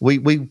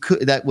 We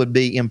could, that would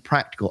be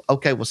impractical.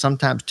 Okay. Well,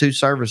 sometimes 2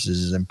 services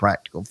is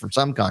impractical for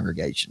some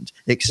congregations,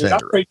 etc.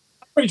 I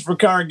preach for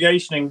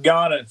congregation in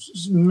Ghana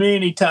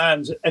many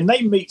times, and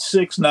they meet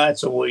 6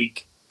 nights a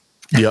week.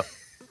 Yep.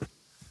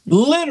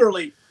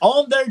 Literally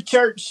on their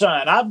church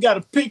sign. I've got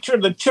a picture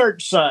of the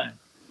church sign.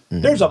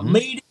 Mm-hmm. There's a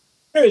meeting.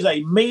 There is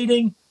a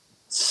meeting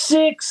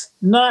 6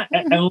 nights,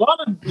 and a lot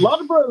of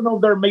brothers over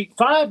there meet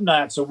 5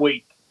 nights a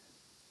week.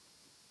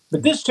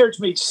 But this church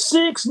meets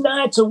 6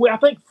 nights a week. I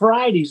think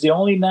Friday's the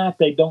only night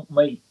they don't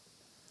meet.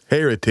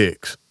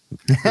 Heretics.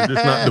 They're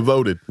just not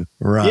devoted.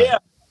 Right. Yeah.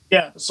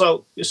 Yeah.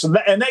 So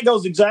that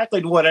goes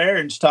exactly to what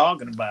Aaron's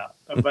talking about.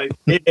 I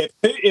mean,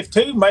 if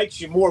 2 makes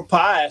you more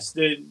pious,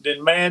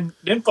 then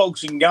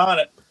folks in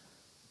Ghana.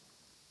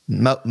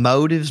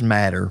 Motives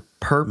matter.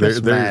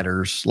 Purpose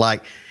matters.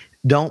 Like,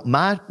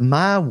 my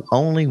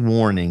only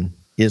warning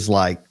is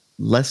like,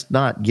 let's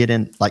not get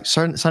in, like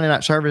Sunday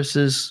night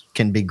services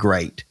can be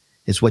great.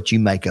 It's what you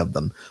make of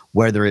them,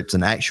 whether it's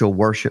an actual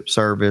worship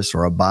service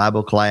or a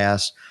Bible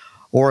class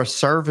or a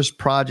service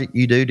project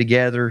you do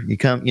together, you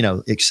come,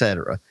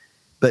 etc.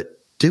 But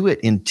do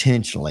it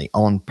intentionally,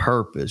 on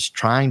purpose,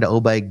 trying to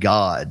obey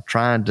God,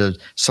 trying to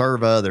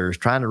serve others,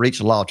 trying to reach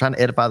the law, trying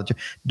to edify the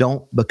church.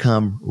 Don't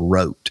become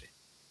rote.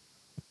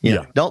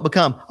 Don't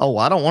become,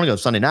 I don't want to go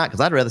Sunday night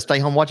because I'd rather stay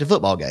home and watch a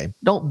football game.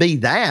 Don't be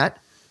that.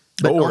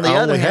 But or I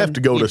only have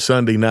to go to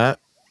Sunday night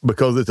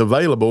because it's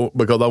available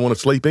because I want to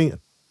sleep in.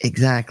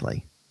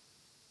 Exactly.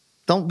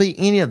 Don't be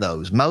any of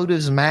those.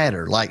 Motives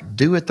matter. Like,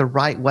 do it the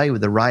right way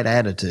with the right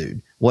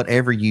attitude,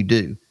 whatever you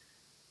do.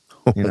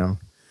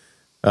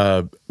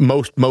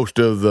 Most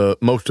of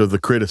the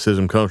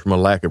criticism comes from a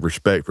lack of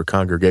respect for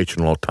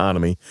congregational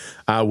autonomy.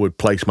 I would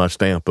place my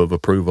stamp of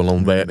approval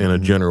on that in a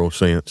general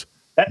sense.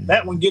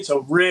 That one gets a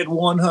red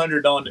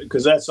 100 on it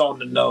because that's on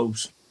the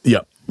nose.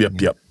 Yep.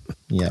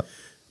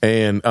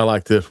 And I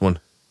like this one.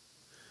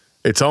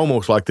 It's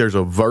almost like there's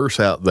a verse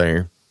out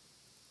there.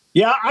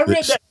 Yeah, I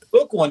read that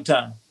book one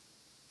time.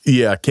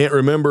 Yeah, I can't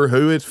remember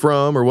who it's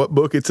from or what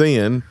book it's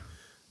in.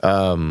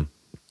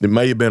 It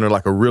may have been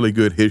like a really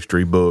good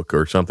history book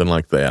or something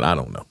like that. I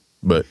don't know.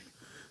 But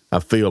I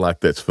feel like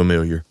that's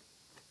familiar.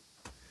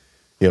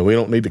 Yeah, we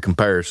don't need to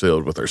compare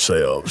ourselves with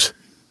ourselves.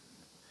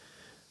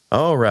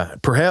 All right.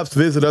 Perhaps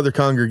visit other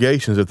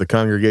congregations if the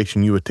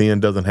congregation you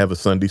attend doesn't have a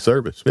Sunday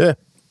service. Yeah.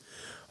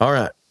 All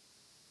right.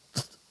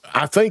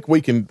 I think we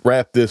can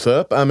wrap this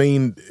up. I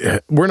mean,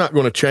 we're not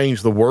going to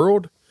change the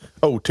world.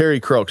 Oh, Terry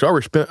Crooks.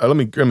 Let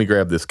me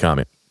grab this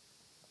comment.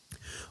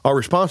 Our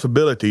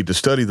responsibility to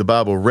study the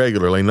Bible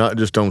regularly, not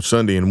just on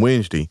Sunday and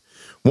Wednesday.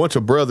 Once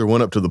a brother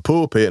went up to the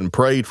pulpit and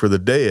prayed for the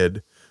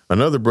dead.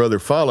 Another brother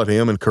followed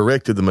him and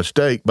corrected the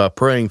mistake by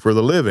praying for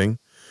the living,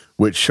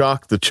 which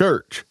shocked the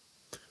church.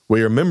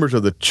 We are members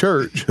of the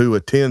church who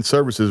attend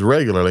services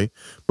regularly,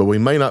 but we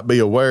may not be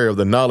aware of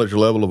the knowledge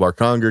level of our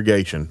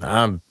congregation.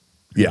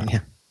 Yeah.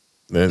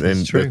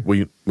 And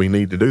we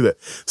need to do that.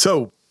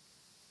 So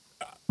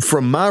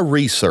from my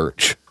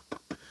research,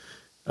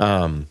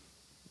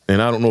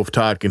 and I don't know if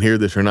Todd can hear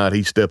this or not.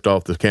 He stepped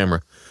off the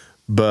camera.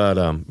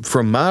 But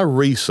from my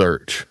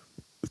research,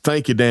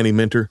 thank you, Danny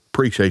Mentor.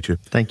 Appreciate you.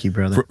 Thank you,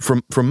 brother.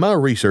 From my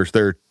research,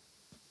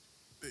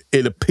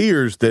 it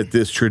appears that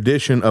this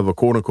tradition of a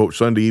quote-unquote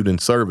Sunday evening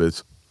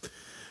service,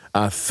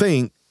 I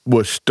think,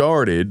 was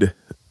started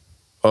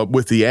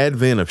with the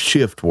advent of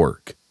shift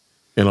work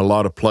in a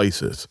lot of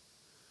places.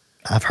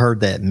 I've heard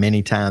that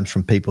many times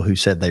from people who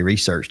said they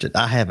researched it.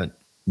 I haven't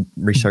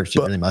researched it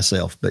really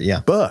myself, but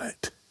yeah.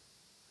 But,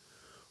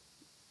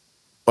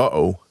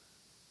 well,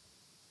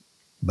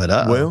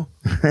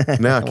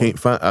 now I can't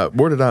find,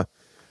 where did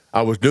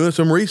I was doing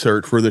some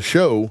research for the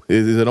show.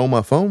 Is it on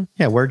my phone?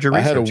 Yeah, where'd your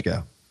research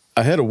go?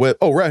 I had a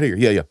right here.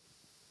 Yeah.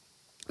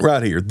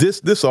 Right here.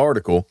 This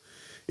article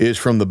is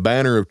from the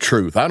Banner of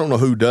Truth. I don't know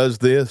who does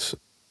this,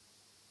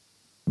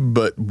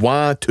 but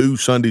why 2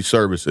 Sunday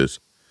services?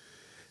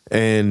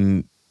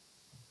 And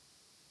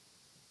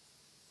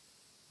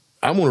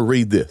I want to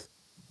read this.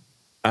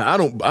 I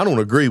don't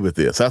agree with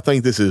this. I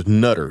think this is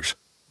nutters.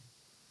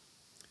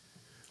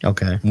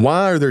 Okay.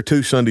 Why are there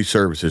 2 Sunday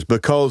services?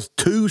 Because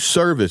 2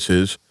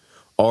 services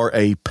are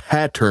a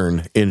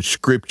pattern in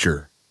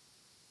Scripture.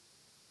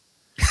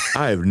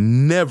 I have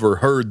never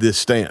heard this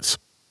stance.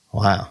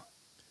 Wow.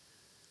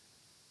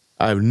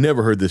 I've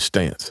never heard this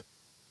stance.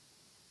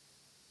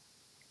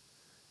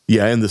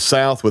 Yeah, in the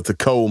South with the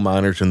coal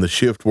miners and the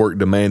shift work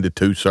demanded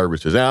 2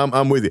 services. Now,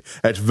 I'm with you.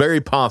 That's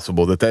very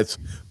possible that's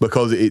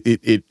because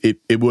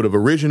it would have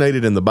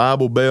originated in the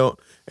Bible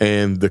Belt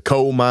and the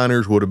coal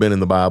miners would have been in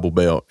the Bible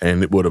Belt,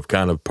 and it would have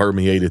kind of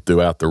permeated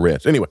throughout the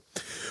rest. Anyway,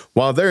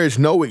 while there is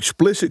no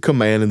explicit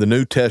command in the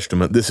New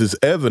Testament, this is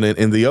evident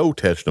in the Old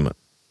Testament.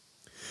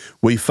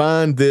 We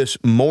find this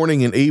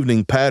morning and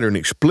evening pattern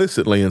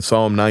explicitly in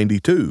Psalm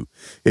 92.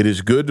 It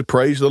is good to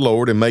praise the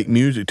Lord and make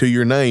music to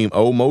your name,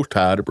 O Most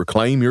High, to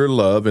proclaim your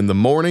love in the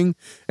morning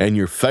and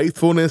your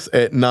faithfulness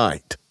at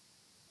night.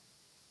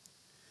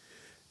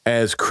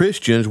 As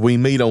Christians, we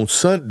meet on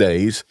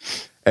Sundays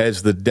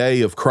as the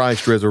day of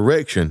Christ's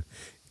resurrection.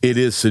 It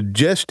is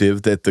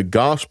suggestive that the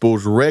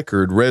Gospel's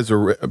record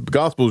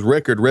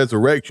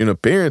resurrection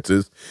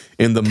appearances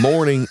in the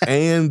morning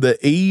and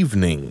the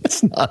evening.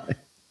 It's not.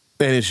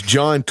 And it's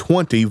John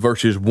 20,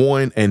 verses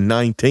 1 and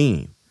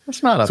 19.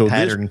 That's not a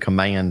pattern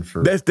command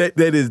for...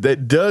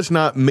 That does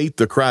not meet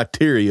the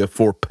criteria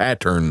for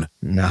pattern.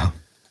 No.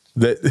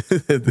 No.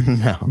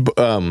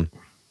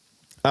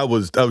 I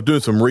was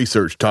doing some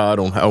research, Todd,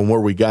 on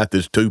where we got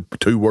this two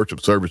worship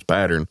service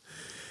pattern,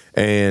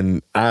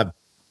 and I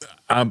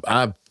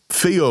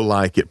feel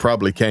like it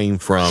probably came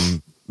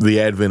from the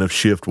advent of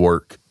shift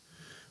work,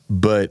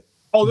 but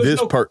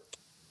and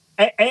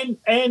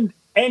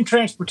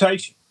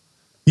transportation.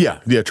 Yeah,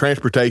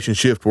 transportation,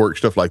 shift work,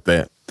 stuff like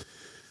that.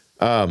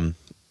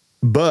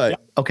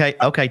 But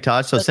okay,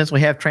 Todd. So since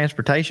we have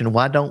transportation,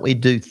 why don't we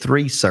do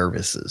 3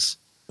 services?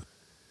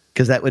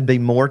 Because that would be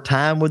more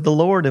time with the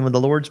Lord and with the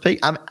Lord's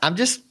people. I'm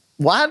just,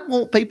 why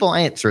won't people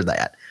answer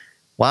that?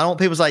 Why don't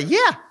people say,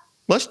 yeah,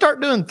 let's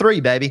start doing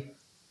 3, baby?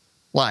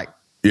 Like,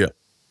 yeah,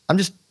 I'm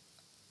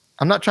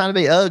not trying to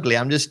be ugly.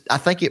 I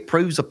think it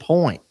proves a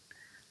point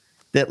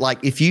that, like,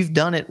 if you've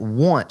done it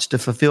once to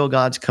fulfill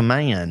God's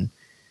command,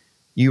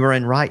 you are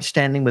in right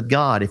standing with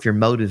God if your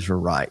motives are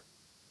right.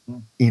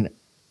 You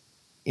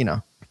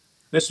know.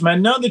 Listen,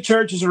 man, none of the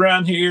churches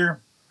around here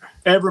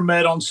ever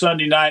met on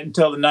Sunday night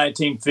until the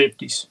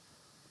 1950s.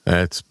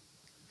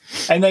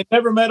 And they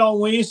never met on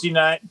Wednesday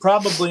night,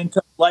 probably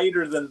until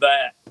later than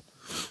that.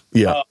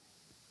 Yeah.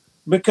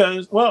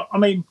 Because, well, I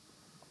mean,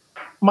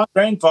 my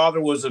grandfather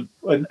was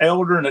an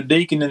elder and a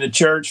deacon in the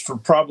church for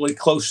probably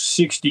close to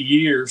 60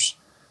 years.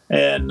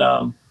 And,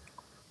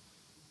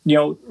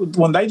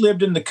 when they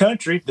lived in the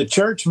country, the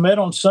church met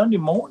on Sunday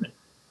morning.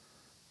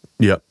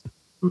 Yep.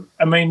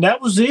 I mean,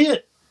 that was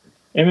it.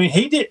 I mean,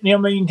 he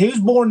was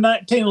born in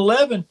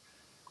 1911,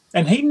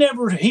 and he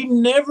never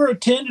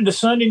attended a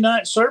Sunday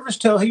night service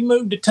till he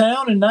moved to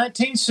town in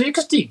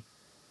 1960.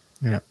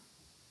 Yeah.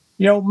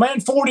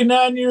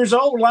 49 years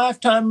old,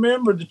 lifetime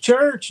member of the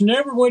church,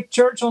 never went to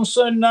church on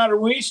Sunday night or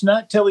Wednesday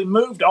night till he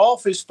moved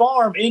off his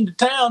farm into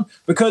town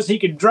because he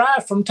could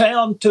drive from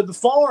town to the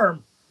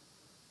farm.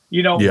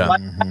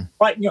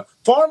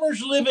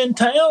 Farmers live in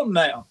town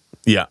now.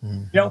 Yeah.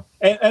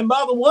 And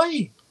by the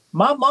way,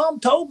 my mom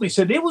told me,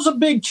 said it was a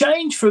big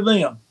change for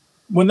them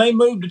when they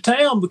moved to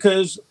town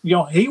because,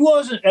 he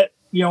wasn't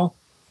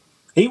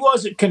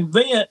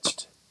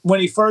convinced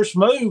when he first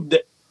moved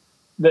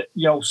that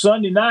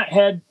Sunday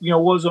night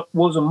was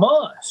a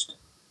must.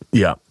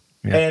 Yeah.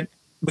 And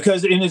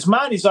because in his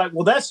mind, he's like,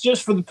 well, that's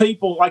just for the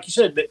people, like you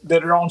said,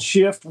 that are on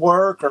shift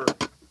work or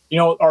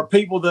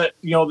people that,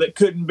 that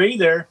couldn't be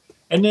there.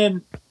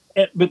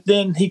 But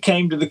then he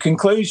came to the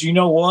conclusion, you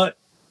know what,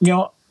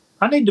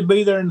 I need to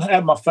be there and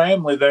have my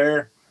family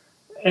there.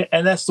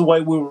 And that's the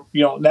way we were,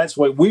 that's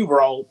the way we were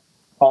all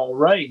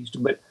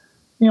raised. But,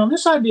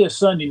 this idea of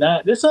Sunday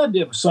night, this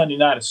idea of a Sunday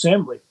night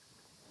assembly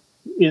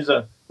is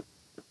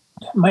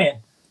by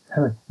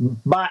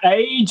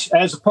age,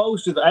 as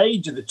opposed to the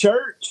age of the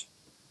church,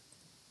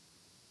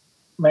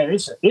 man,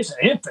 it's an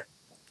infant.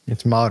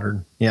 It's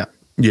modern. Yeah.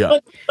 Yeah.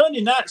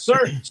 Sunday night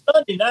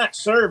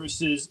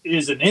service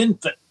is an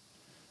infant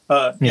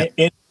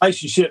in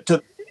relationship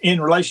to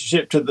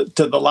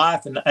the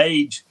life and the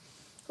age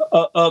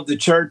of the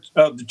church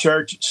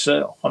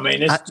itself. I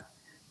mean,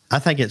 I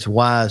think it's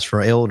wise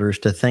for elders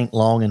to think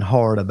long and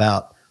hard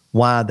about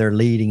why they're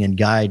leading and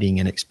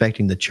guiding and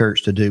expecting the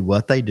church to do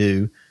what they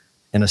do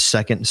in a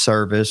second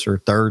service or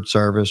third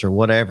service or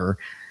whatever,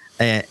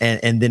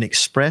 and then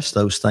express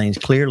those things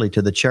clearly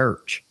to the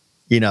church,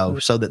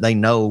 so that they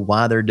know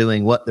why they're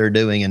doing what they're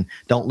doing, and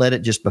don't let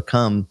it just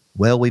become,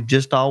 well, we've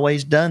just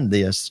always done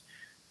this.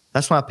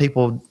 That's why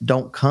people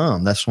don't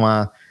come. That's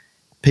why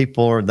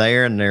people are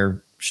there and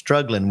they're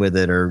struggling with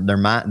it, or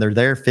they're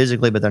there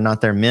physically, but they're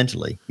not there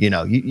mentally.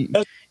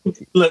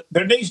 Look,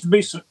 there needs to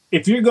be some.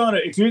 If you're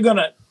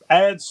gonna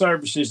add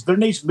services, there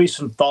needs to be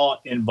some thought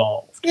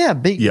involved. Yeah,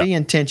 be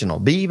intentional.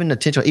 Be even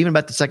intentional, even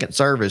about the second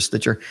service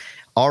that you're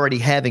already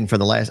having for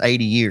the last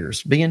 80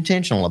 years. Be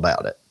intentional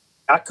about it.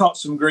 I caught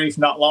some grief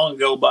not long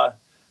ago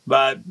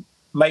by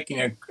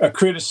making a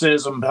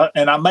criticism,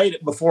 and I made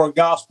it before a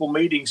gospel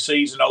meeting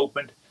season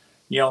opened.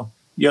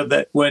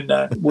 That when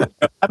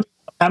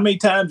how many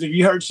times have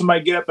you heard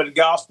somebody get up at a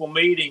gospel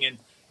meeting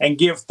and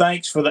give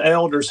thanks for the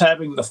elders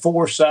having the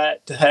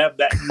foresight to have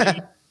that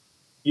meeting?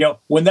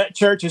 When that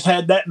church has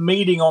had that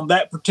meeting on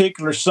that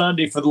particular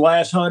Sunday for the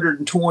last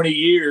 120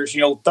 years,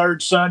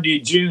 third Sunday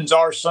of June's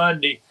our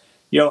Sunday.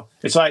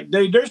 It's like,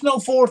 dude, there's no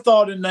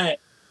forethought in that.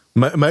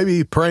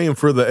 Maybe praying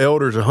for the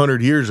elders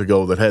 100 years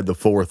ago that had the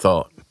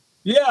forethought.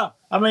 Yeah,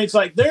 I mean, it's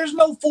like there's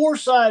no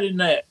foresight in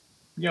that.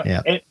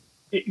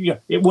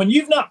 When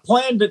you've not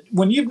planned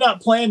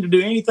to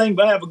do anything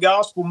but have a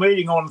gospel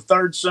meeting on the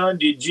third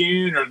Sunday of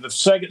June or the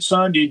second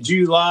Sunday of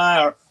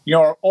July,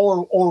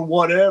 or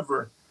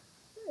whatever,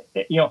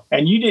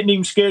 and you didn't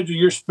even schedule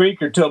your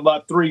speaker till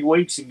about 3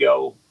 weeks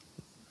ago,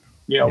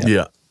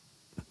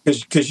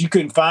 because you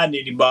couldn't find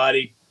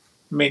anybody.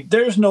 I mean,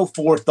 there's no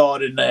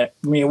forethought in that.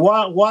 I mean,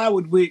 why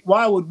would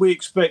we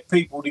expect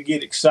people to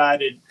get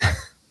excited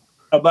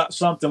about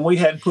something we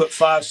hadn't put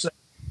 5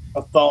 seconds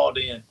of thought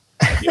in?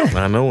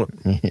 I know it.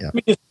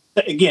 Yeah.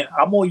 Again,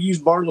 I'm going to use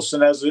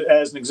Burleson as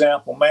an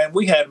example. Man,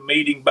 we had a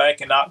meeting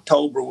back in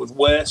October with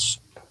Wes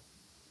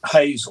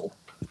Hazel.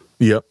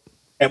 Yep.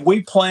 And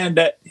we planned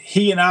that.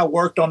 He and I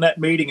worked on that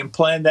meeting and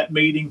planned that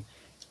meeting.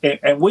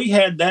 And we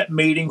had that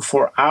meeting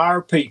for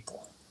our people.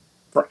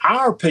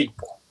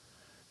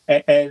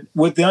 And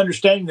with the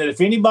understanding that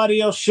if anybody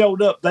else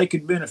showed up, they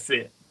could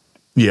benefit.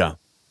 Yeah.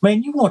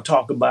 Man, you want to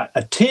talk about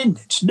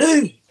attendance.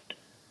 Dude,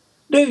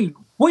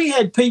 we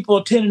had people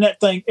attending that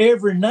thing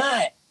every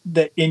night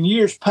that in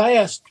years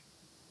past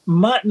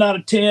might not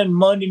attend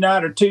Monday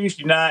night or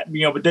Tuesday night,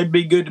 but they'd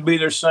be good to be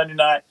there Sunday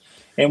night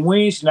and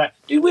Wednesday night.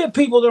 Dude, we had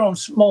people there on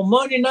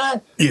Monday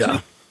night.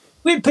 Yeah.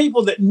 We had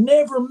people that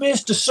never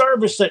missed a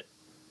service that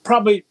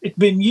probably it's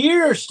been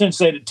years since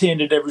they'd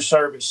attended every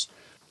service.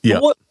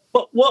 Yeah.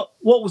 But what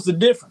was the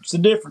difference? The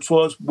difference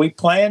was we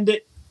planned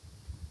it,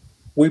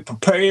 we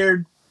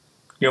prepared,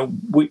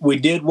 we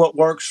did what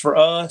works for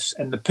us,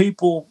 and the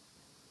people,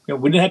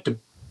 we didn't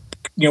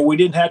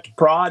have to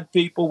prod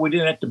people, we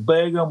didn't have to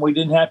beg them, we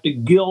didn't have to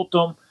guilt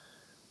them.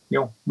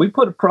 We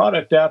put a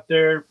product out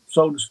there,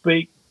 so to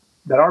speak,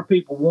 that our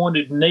people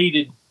wanted and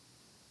needed.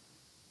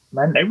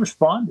 Man, they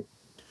responded.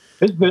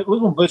 It might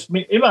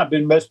have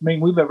been the best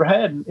meeting we've ever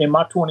had in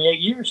my 28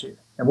 years here,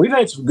 and we've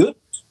had some good ones.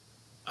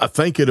 I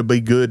think it'll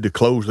be good to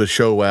close the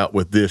show out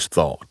with this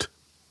thought.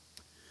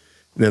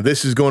 Now,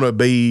 this is going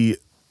to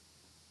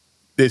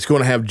it's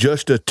going to have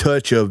just a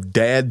touch of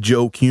dad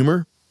joke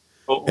humor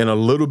and a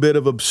little bit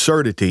of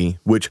absurdity,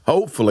 which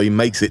hopefully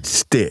makes it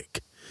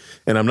stick.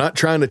 And I'm not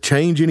trying to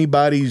change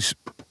anybody's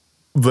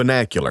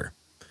vernacular.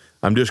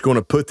 I'm just going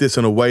to put this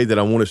in a way that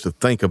I want us to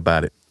think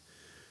about it.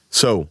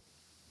 So,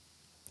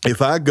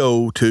 if I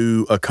go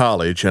to a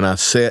college and I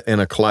sit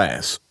in a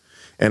class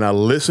and I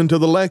listen to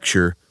the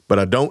lecture, but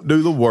I don't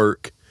do the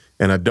work,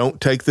 and I don't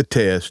take the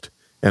test,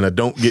 and I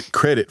don't get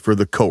credit for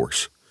the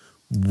course,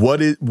 what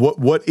is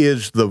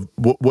the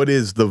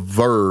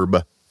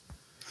verb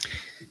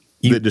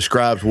that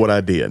describes what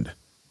I did?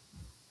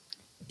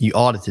 You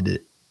audited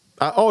it.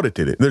 I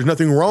audited it. There's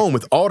nothing wrong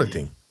with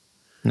auditing.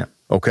 No.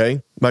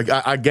 Okay? Like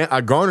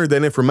I garnered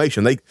that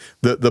information.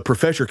 The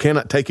professor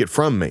cannot take it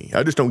from me.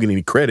 I just don't get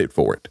any credit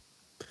for it.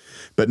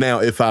 But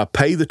now if I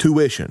pay the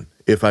tuition,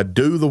 if I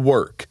do the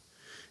work,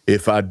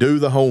 if I do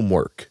the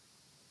homework,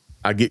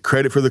 I get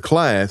credit for the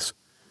class.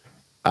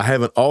 I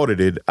haven't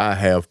audited. I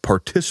have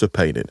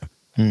participated.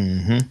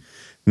 Mm-hmm.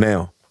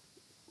 Now,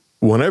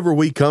 whenever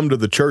we come to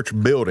the church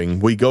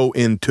building, we go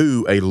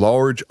into a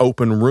large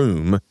open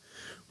room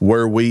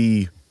where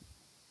we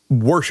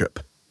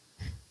worship.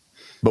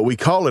 But we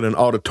call it an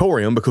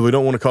auditorium because we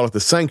don't want to call it the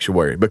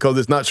sanctuary, because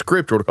it's not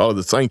scriptural to call it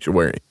the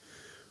sanctuary.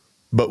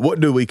 But what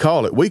do we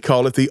call it? We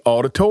call it the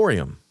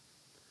auditorium.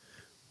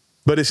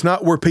 But it's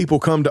not where people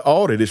come to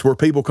audit. It's where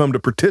people come to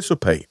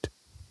participate.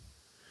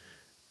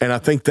 And I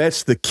think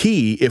that's the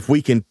key if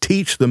we can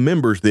teach the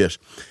members this.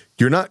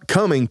 You're not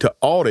coming to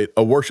audit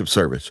a worship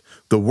service.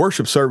 The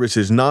worship service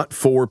is not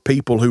for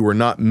people who are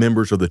not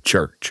members of the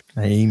church.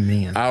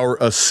 Amen. Our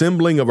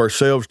assembling of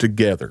ourselves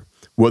together,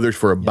 whether it's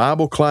for a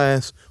Bible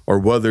class or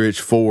whether it's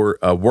for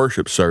a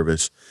worship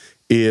service,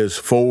 is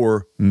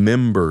for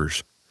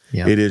members.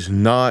 Yep. It is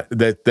not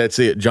that's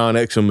it. John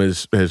Exum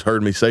has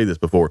heard me say this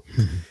before.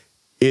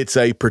 It's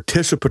a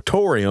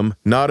participatorium,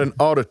 not an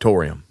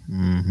auditorium.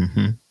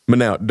 Mm-hmm. But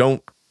now,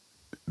 don't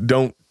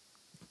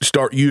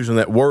start using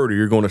that word or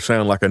you're going to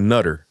sound like a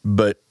nutter.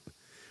 But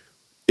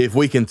if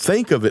we can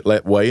think of it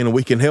that way and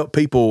we can help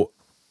people,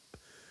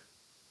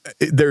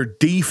 their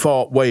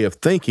default way of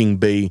thinking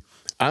be,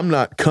 I'm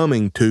not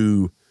coming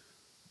to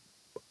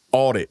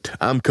audit,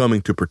 I'm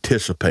coming to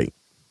participate.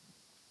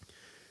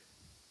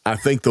 I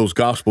think those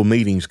gospel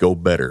meetings go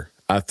better.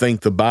 I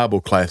think the Bible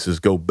classes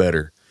go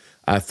better.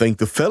 I think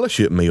the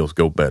fellowship meals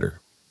go better.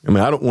 I mean,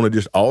 I don't want to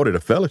just audit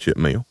a fellowship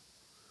meal.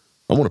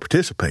 I want to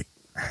participate.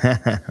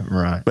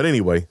 Right. But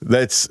anyway,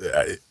 that's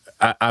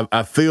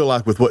I feel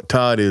like with what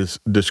Todd is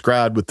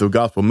described with the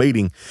gospel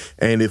meeting,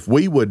 and if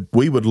we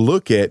would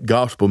look at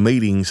gospel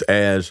meetings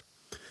as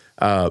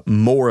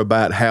more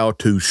about how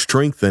to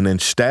strengthen and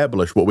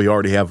establish what we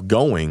already have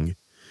going,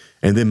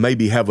 and then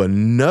maybe have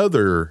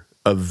another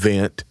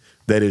event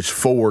that is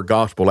for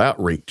gospel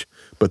outreach.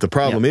 But the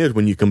problem is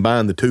when you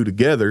combine the two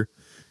together,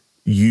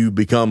 you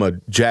become a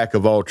jack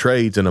of all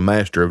trades and a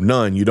master of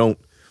none. You don't.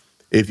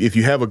 If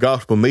you have a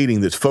gospel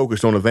meeting that's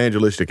focused on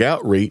evangelistic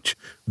outreach,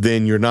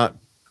 then you're not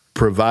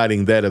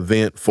providing that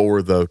event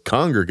for the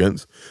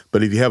congregants.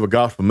 But if you have a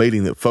gospel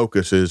meeting that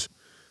focuses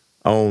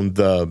on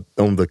the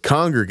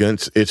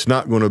congregants, it's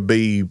not going to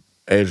be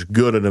as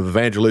good an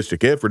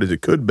evangelistic effort as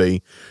it could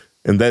be.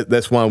 And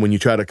that's why when you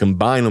try to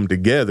combine them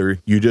together,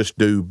 you just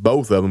do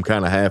both of them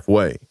kind of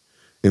halfway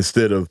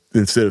instead of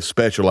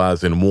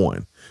specializing in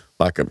one.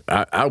 Like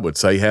I would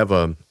say have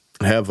a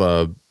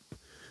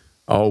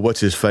what's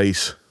his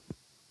face,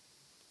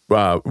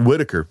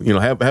 Whitaker.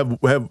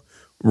 Have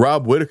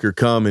Rob Whitaker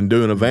come and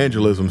do an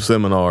evangelism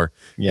seminar,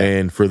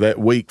 and for that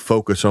week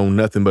focus on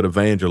nothing but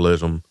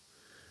evangelism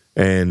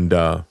and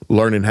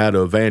learning how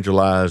to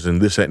evangelize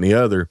and this, that, and the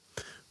other.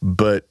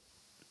 But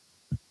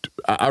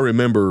I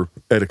remember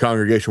at a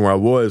congregation where I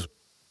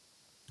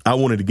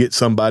wanted to get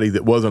somebody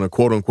that wasn't a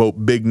quote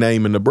unquote big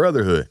name in the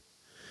brotherhood.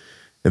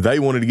 And they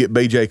wanted to get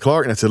B.J.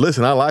 Clark. And I said,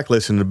 listen, I like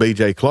listening to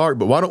B.J. Clark,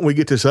 but why don't we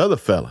get this other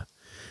fella?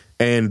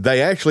 And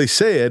they actually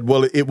said,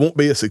 well, it won't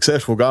be a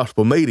successful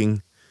gospel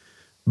meeting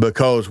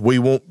because we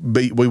won't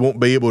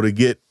be able to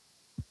get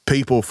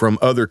people from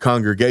other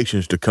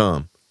congregations to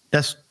come.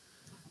 That's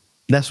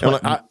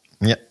what.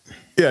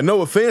 Yeah,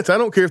 no offense. I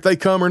don't care if they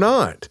come or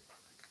not.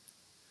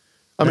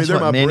 I mean, they're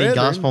my many brethren.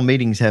 gospel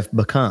meetings have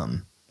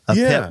become a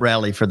pep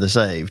rally for the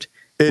saved.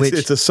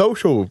 It's a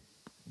social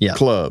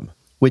club.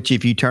 Which,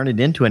 if you turn it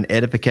into an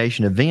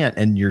edification event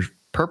and you're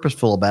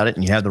purposeful about it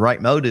and you have the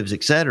right motives,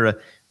 etc.,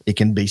 it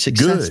can be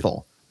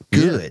successful.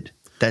 Good.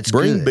 That's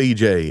Bring good.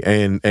 BJ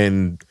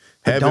and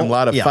have him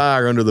light a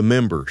fire under the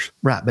members.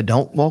 Right, but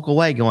don't walk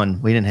away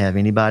going, we didn't have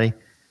anybody.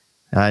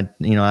 I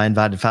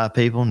invited 5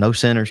 people. No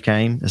sinners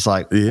came. It's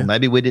like, well,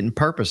 maybe we didn't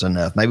purpose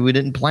enough. Maybe we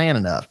didn't plan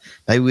enough.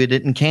 Maybe we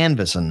didn't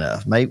canvas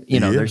enough. Maybe,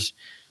 there's.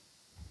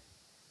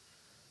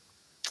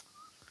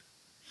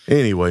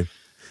 Anyway,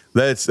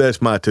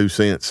 that's my 2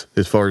 cents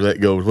as far as that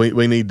goes.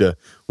 We need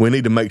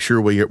to make sure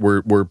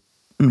we're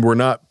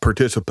not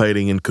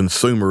participating in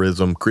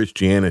consumerism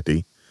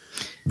Christianity.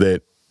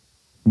 That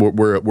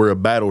we're a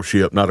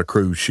battleship, not a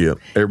cruise ship.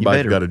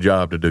 Everybody's got a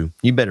job to do.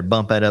 You better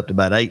bump that up to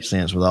about 8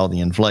 cents with all the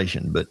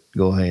inflation, but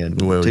go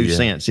ahead. Well, 2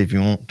 cents if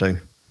you want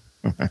to.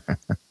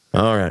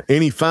 All right.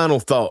 Any final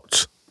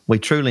thoughts? We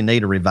truly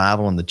need a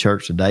revival in the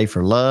church today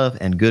for love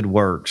and good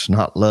works,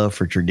 not love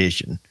for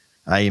tradition.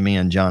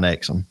 Amen, John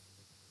Exum.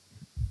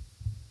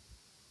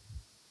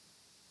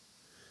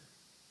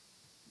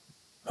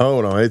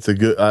 Hold on. It's a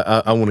good,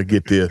 I want to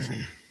get this.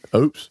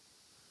 Oops.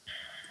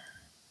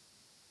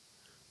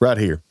 Right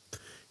here.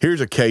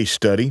 Here's a case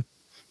study.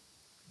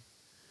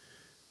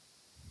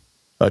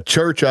 A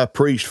church I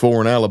preached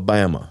for in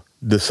Alabama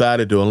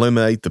decided to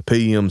eliminate the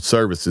PM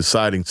services,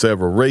 citing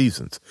several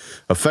reasons.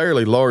 A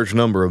fairly large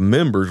number of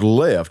members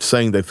left,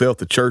 saying they felt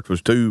the church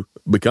was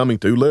becoming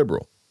too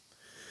liberal.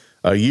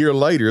 A year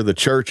later, the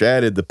church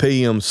added the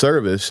PM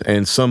service,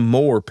 and some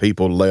more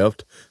people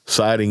left,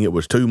 citing it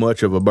was too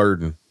much of a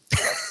burden.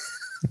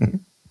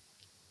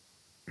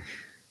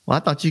 Well, I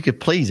thought you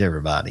could please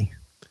everybody.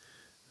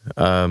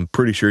 I'm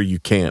pretty sure you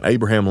can't.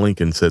 Abraham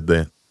Lincoln said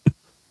that.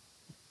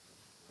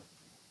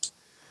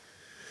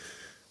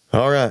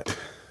 All right.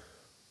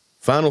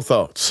 Final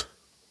thoughts.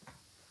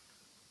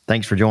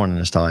 Thanks for joining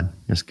us, Todd.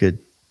 That's good.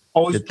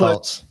 Always good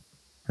thoughts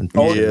and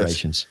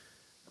considerations.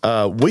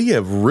 We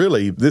have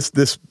really,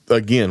 this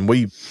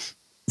again,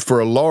 for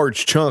a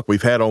large chunk,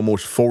 we've had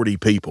almost 40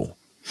 people.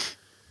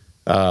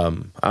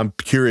 I'm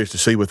curious to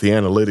see what the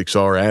analytics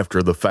are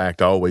after the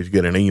fact. I always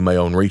get an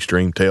email and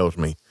Restream tells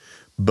me.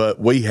 But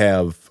we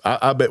have,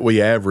 I bet we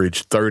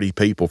averaged 30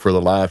 people for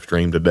the live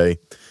stream today.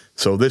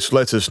 So this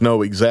lets us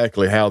know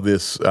exactly how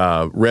this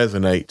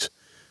resonates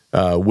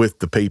with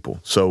the people.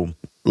 So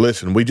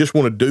listen, we just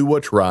want to do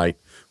what's right.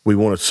 We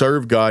want to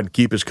serve God and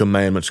keep his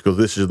commandments because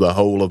this is the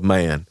whole of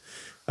man.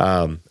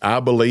 I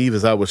believe,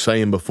 as I was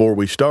saying before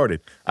we started,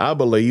 I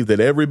believe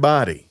that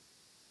everybody,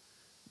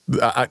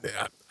 I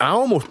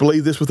almost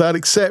believe this without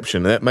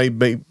exception. That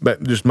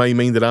just may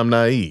mean that I'm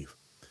naive.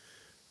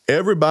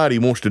 Everybody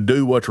wants to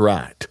do what's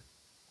right,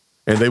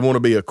 and they want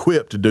to be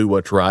equipped to do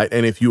what's right.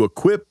 And if you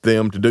equip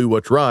them to do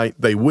what's right,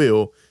 they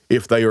will,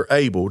 if they are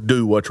able,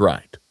 do what's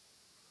right.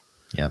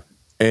 Yeah.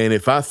 And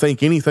if I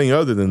think anything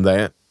other than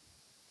that,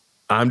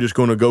 I'm just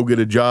going to go get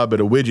a job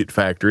at a widget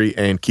factory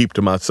and keep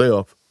to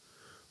myself,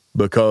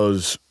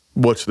 because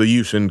what's the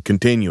use in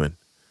continuing,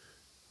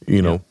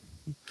 know?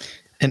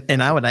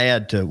 And I would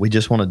add to, we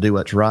just want to do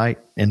what's right,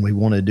 and we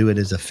want to do it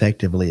as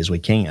effectively as we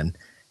can.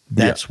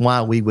 That's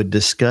why we would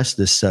discuss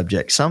this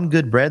subject. Some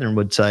good brethren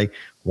would say,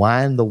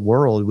 why in the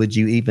world would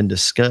you even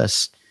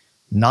discuss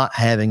not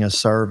having a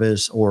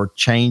service or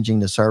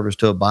changing the service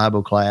to a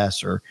Bible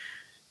class or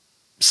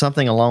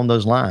something along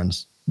those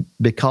lines?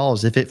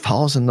 Because if it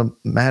falls in the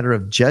matter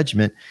of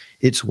judgment,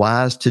 it's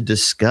wise to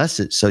discuss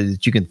it so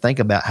that you can think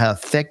about how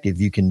effective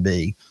you can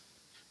be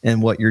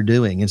in what you're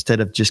doing, instead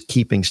of just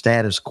keeping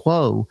status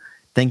quo,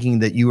 thinking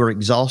that you are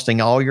exhausting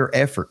all your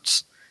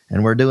efforts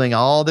and we're doing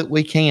all that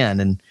we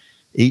can. And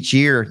each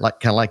year,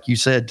 like you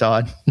said,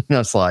 Todd,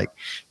 it's like,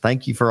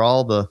 thank you for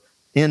all the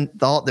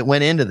thought that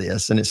went into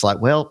this. And it's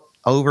like, well,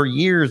 over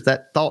years,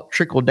 that thought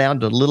trickled down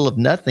to little of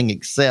nothing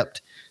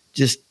except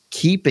just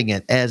keeping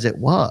it as it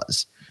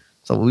was.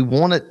 So we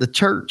wanted the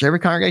church, every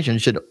congregation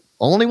should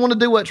only want to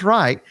do what's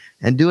right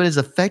and do it as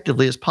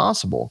effectively as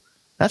possible.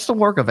 That's the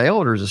work of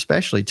elders,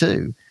 especially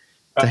too,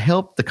 to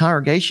help the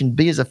congregation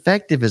be as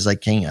effective as they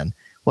can.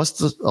 What's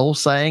the old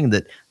saying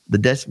that the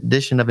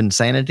definition of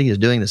insanity is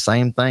doing the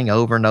same thing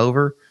over and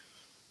over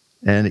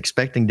and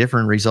expecting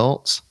different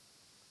results?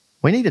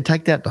 We need to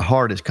take that to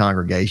heart as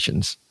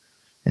congregations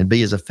and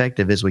be as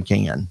effective as we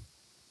can.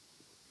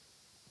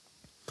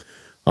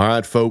 All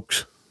right,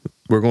 folks,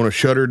 we're going to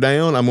shut her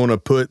down. I'm going to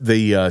put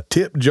the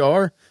tip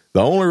jar.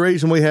 The only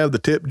reason we have the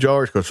tip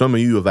jar is because some of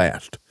you have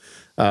asked.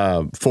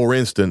 For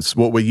instance,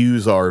 what we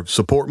use our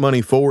support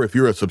money for, if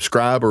you're a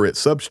subscriber at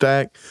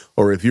Substack,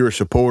 or if you're a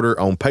supporter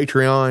on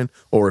Patreon,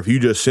 or if you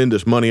just send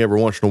us money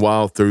every once in a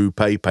while through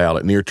PayPal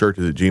at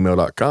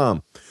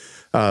nearchurches@gmail.com.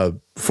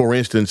 For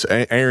instance,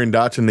 Aaron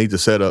Dotson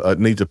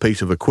needs a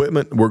piece of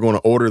equipment. We're going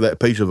to order that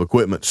piece of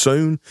equipment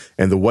soon,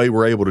 and the way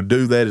we're able to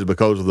do that is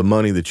because of the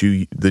money that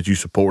you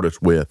support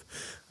us with.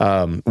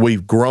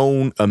 We've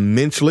grown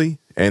immensely,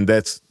 and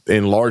that's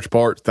in large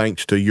part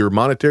thanks to your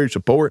monetary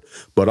support,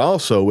 but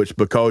also it's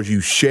because you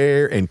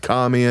share and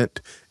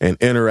comment and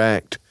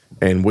interact,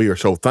 and we are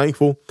so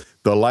thankful.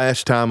 The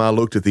last time I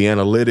looked at the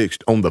analytics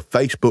on the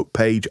Facebook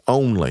page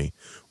only,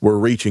 we're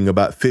reaching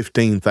about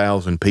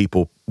 15,000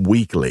 people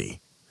weekly.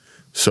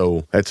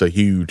 So that's a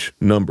huge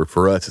number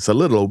for us. It's a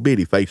little old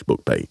bitty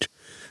Facebook page.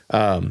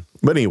 But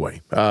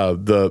anyway,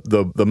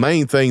 the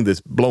main thing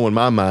that's blowing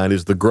my mind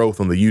is the growth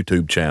on the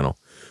YouTube channel.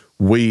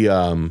 We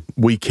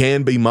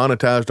can be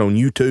monetized on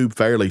YouTube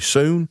fairly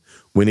soon.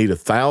 We need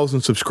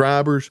 1,000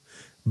 subscribers,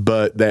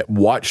 but that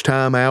watch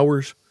time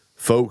hours,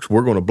 folks,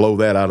 we're going to blow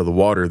that out of the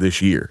water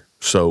this year.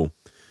 So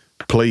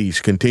please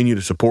continue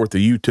to support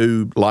the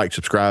YouTube, like,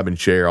 subscribe, and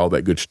share, all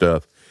that good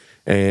stuff.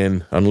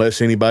 And unless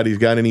anybody's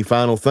got any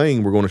final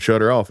thing, we're going to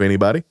shut her off.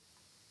 Anybody?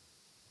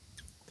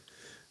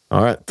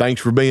 All right. Thanks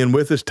for being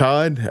with us,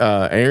 Todd.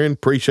 Aaron,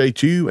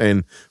 appreciate you.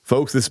 And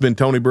folks, this has been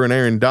Tony Burr and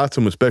Aaron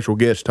Dotson with special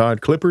guest Todd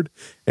Clippard.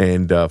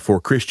 And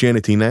for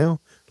Christianity Now,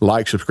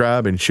 like,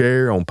 subscribe, and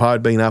share on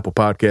Podbean, Apple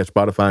Podcasts,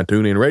 Spotify, and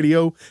TuneIn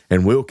Radio.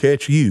 And we'll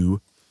catch you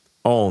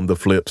on the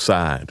flip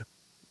side.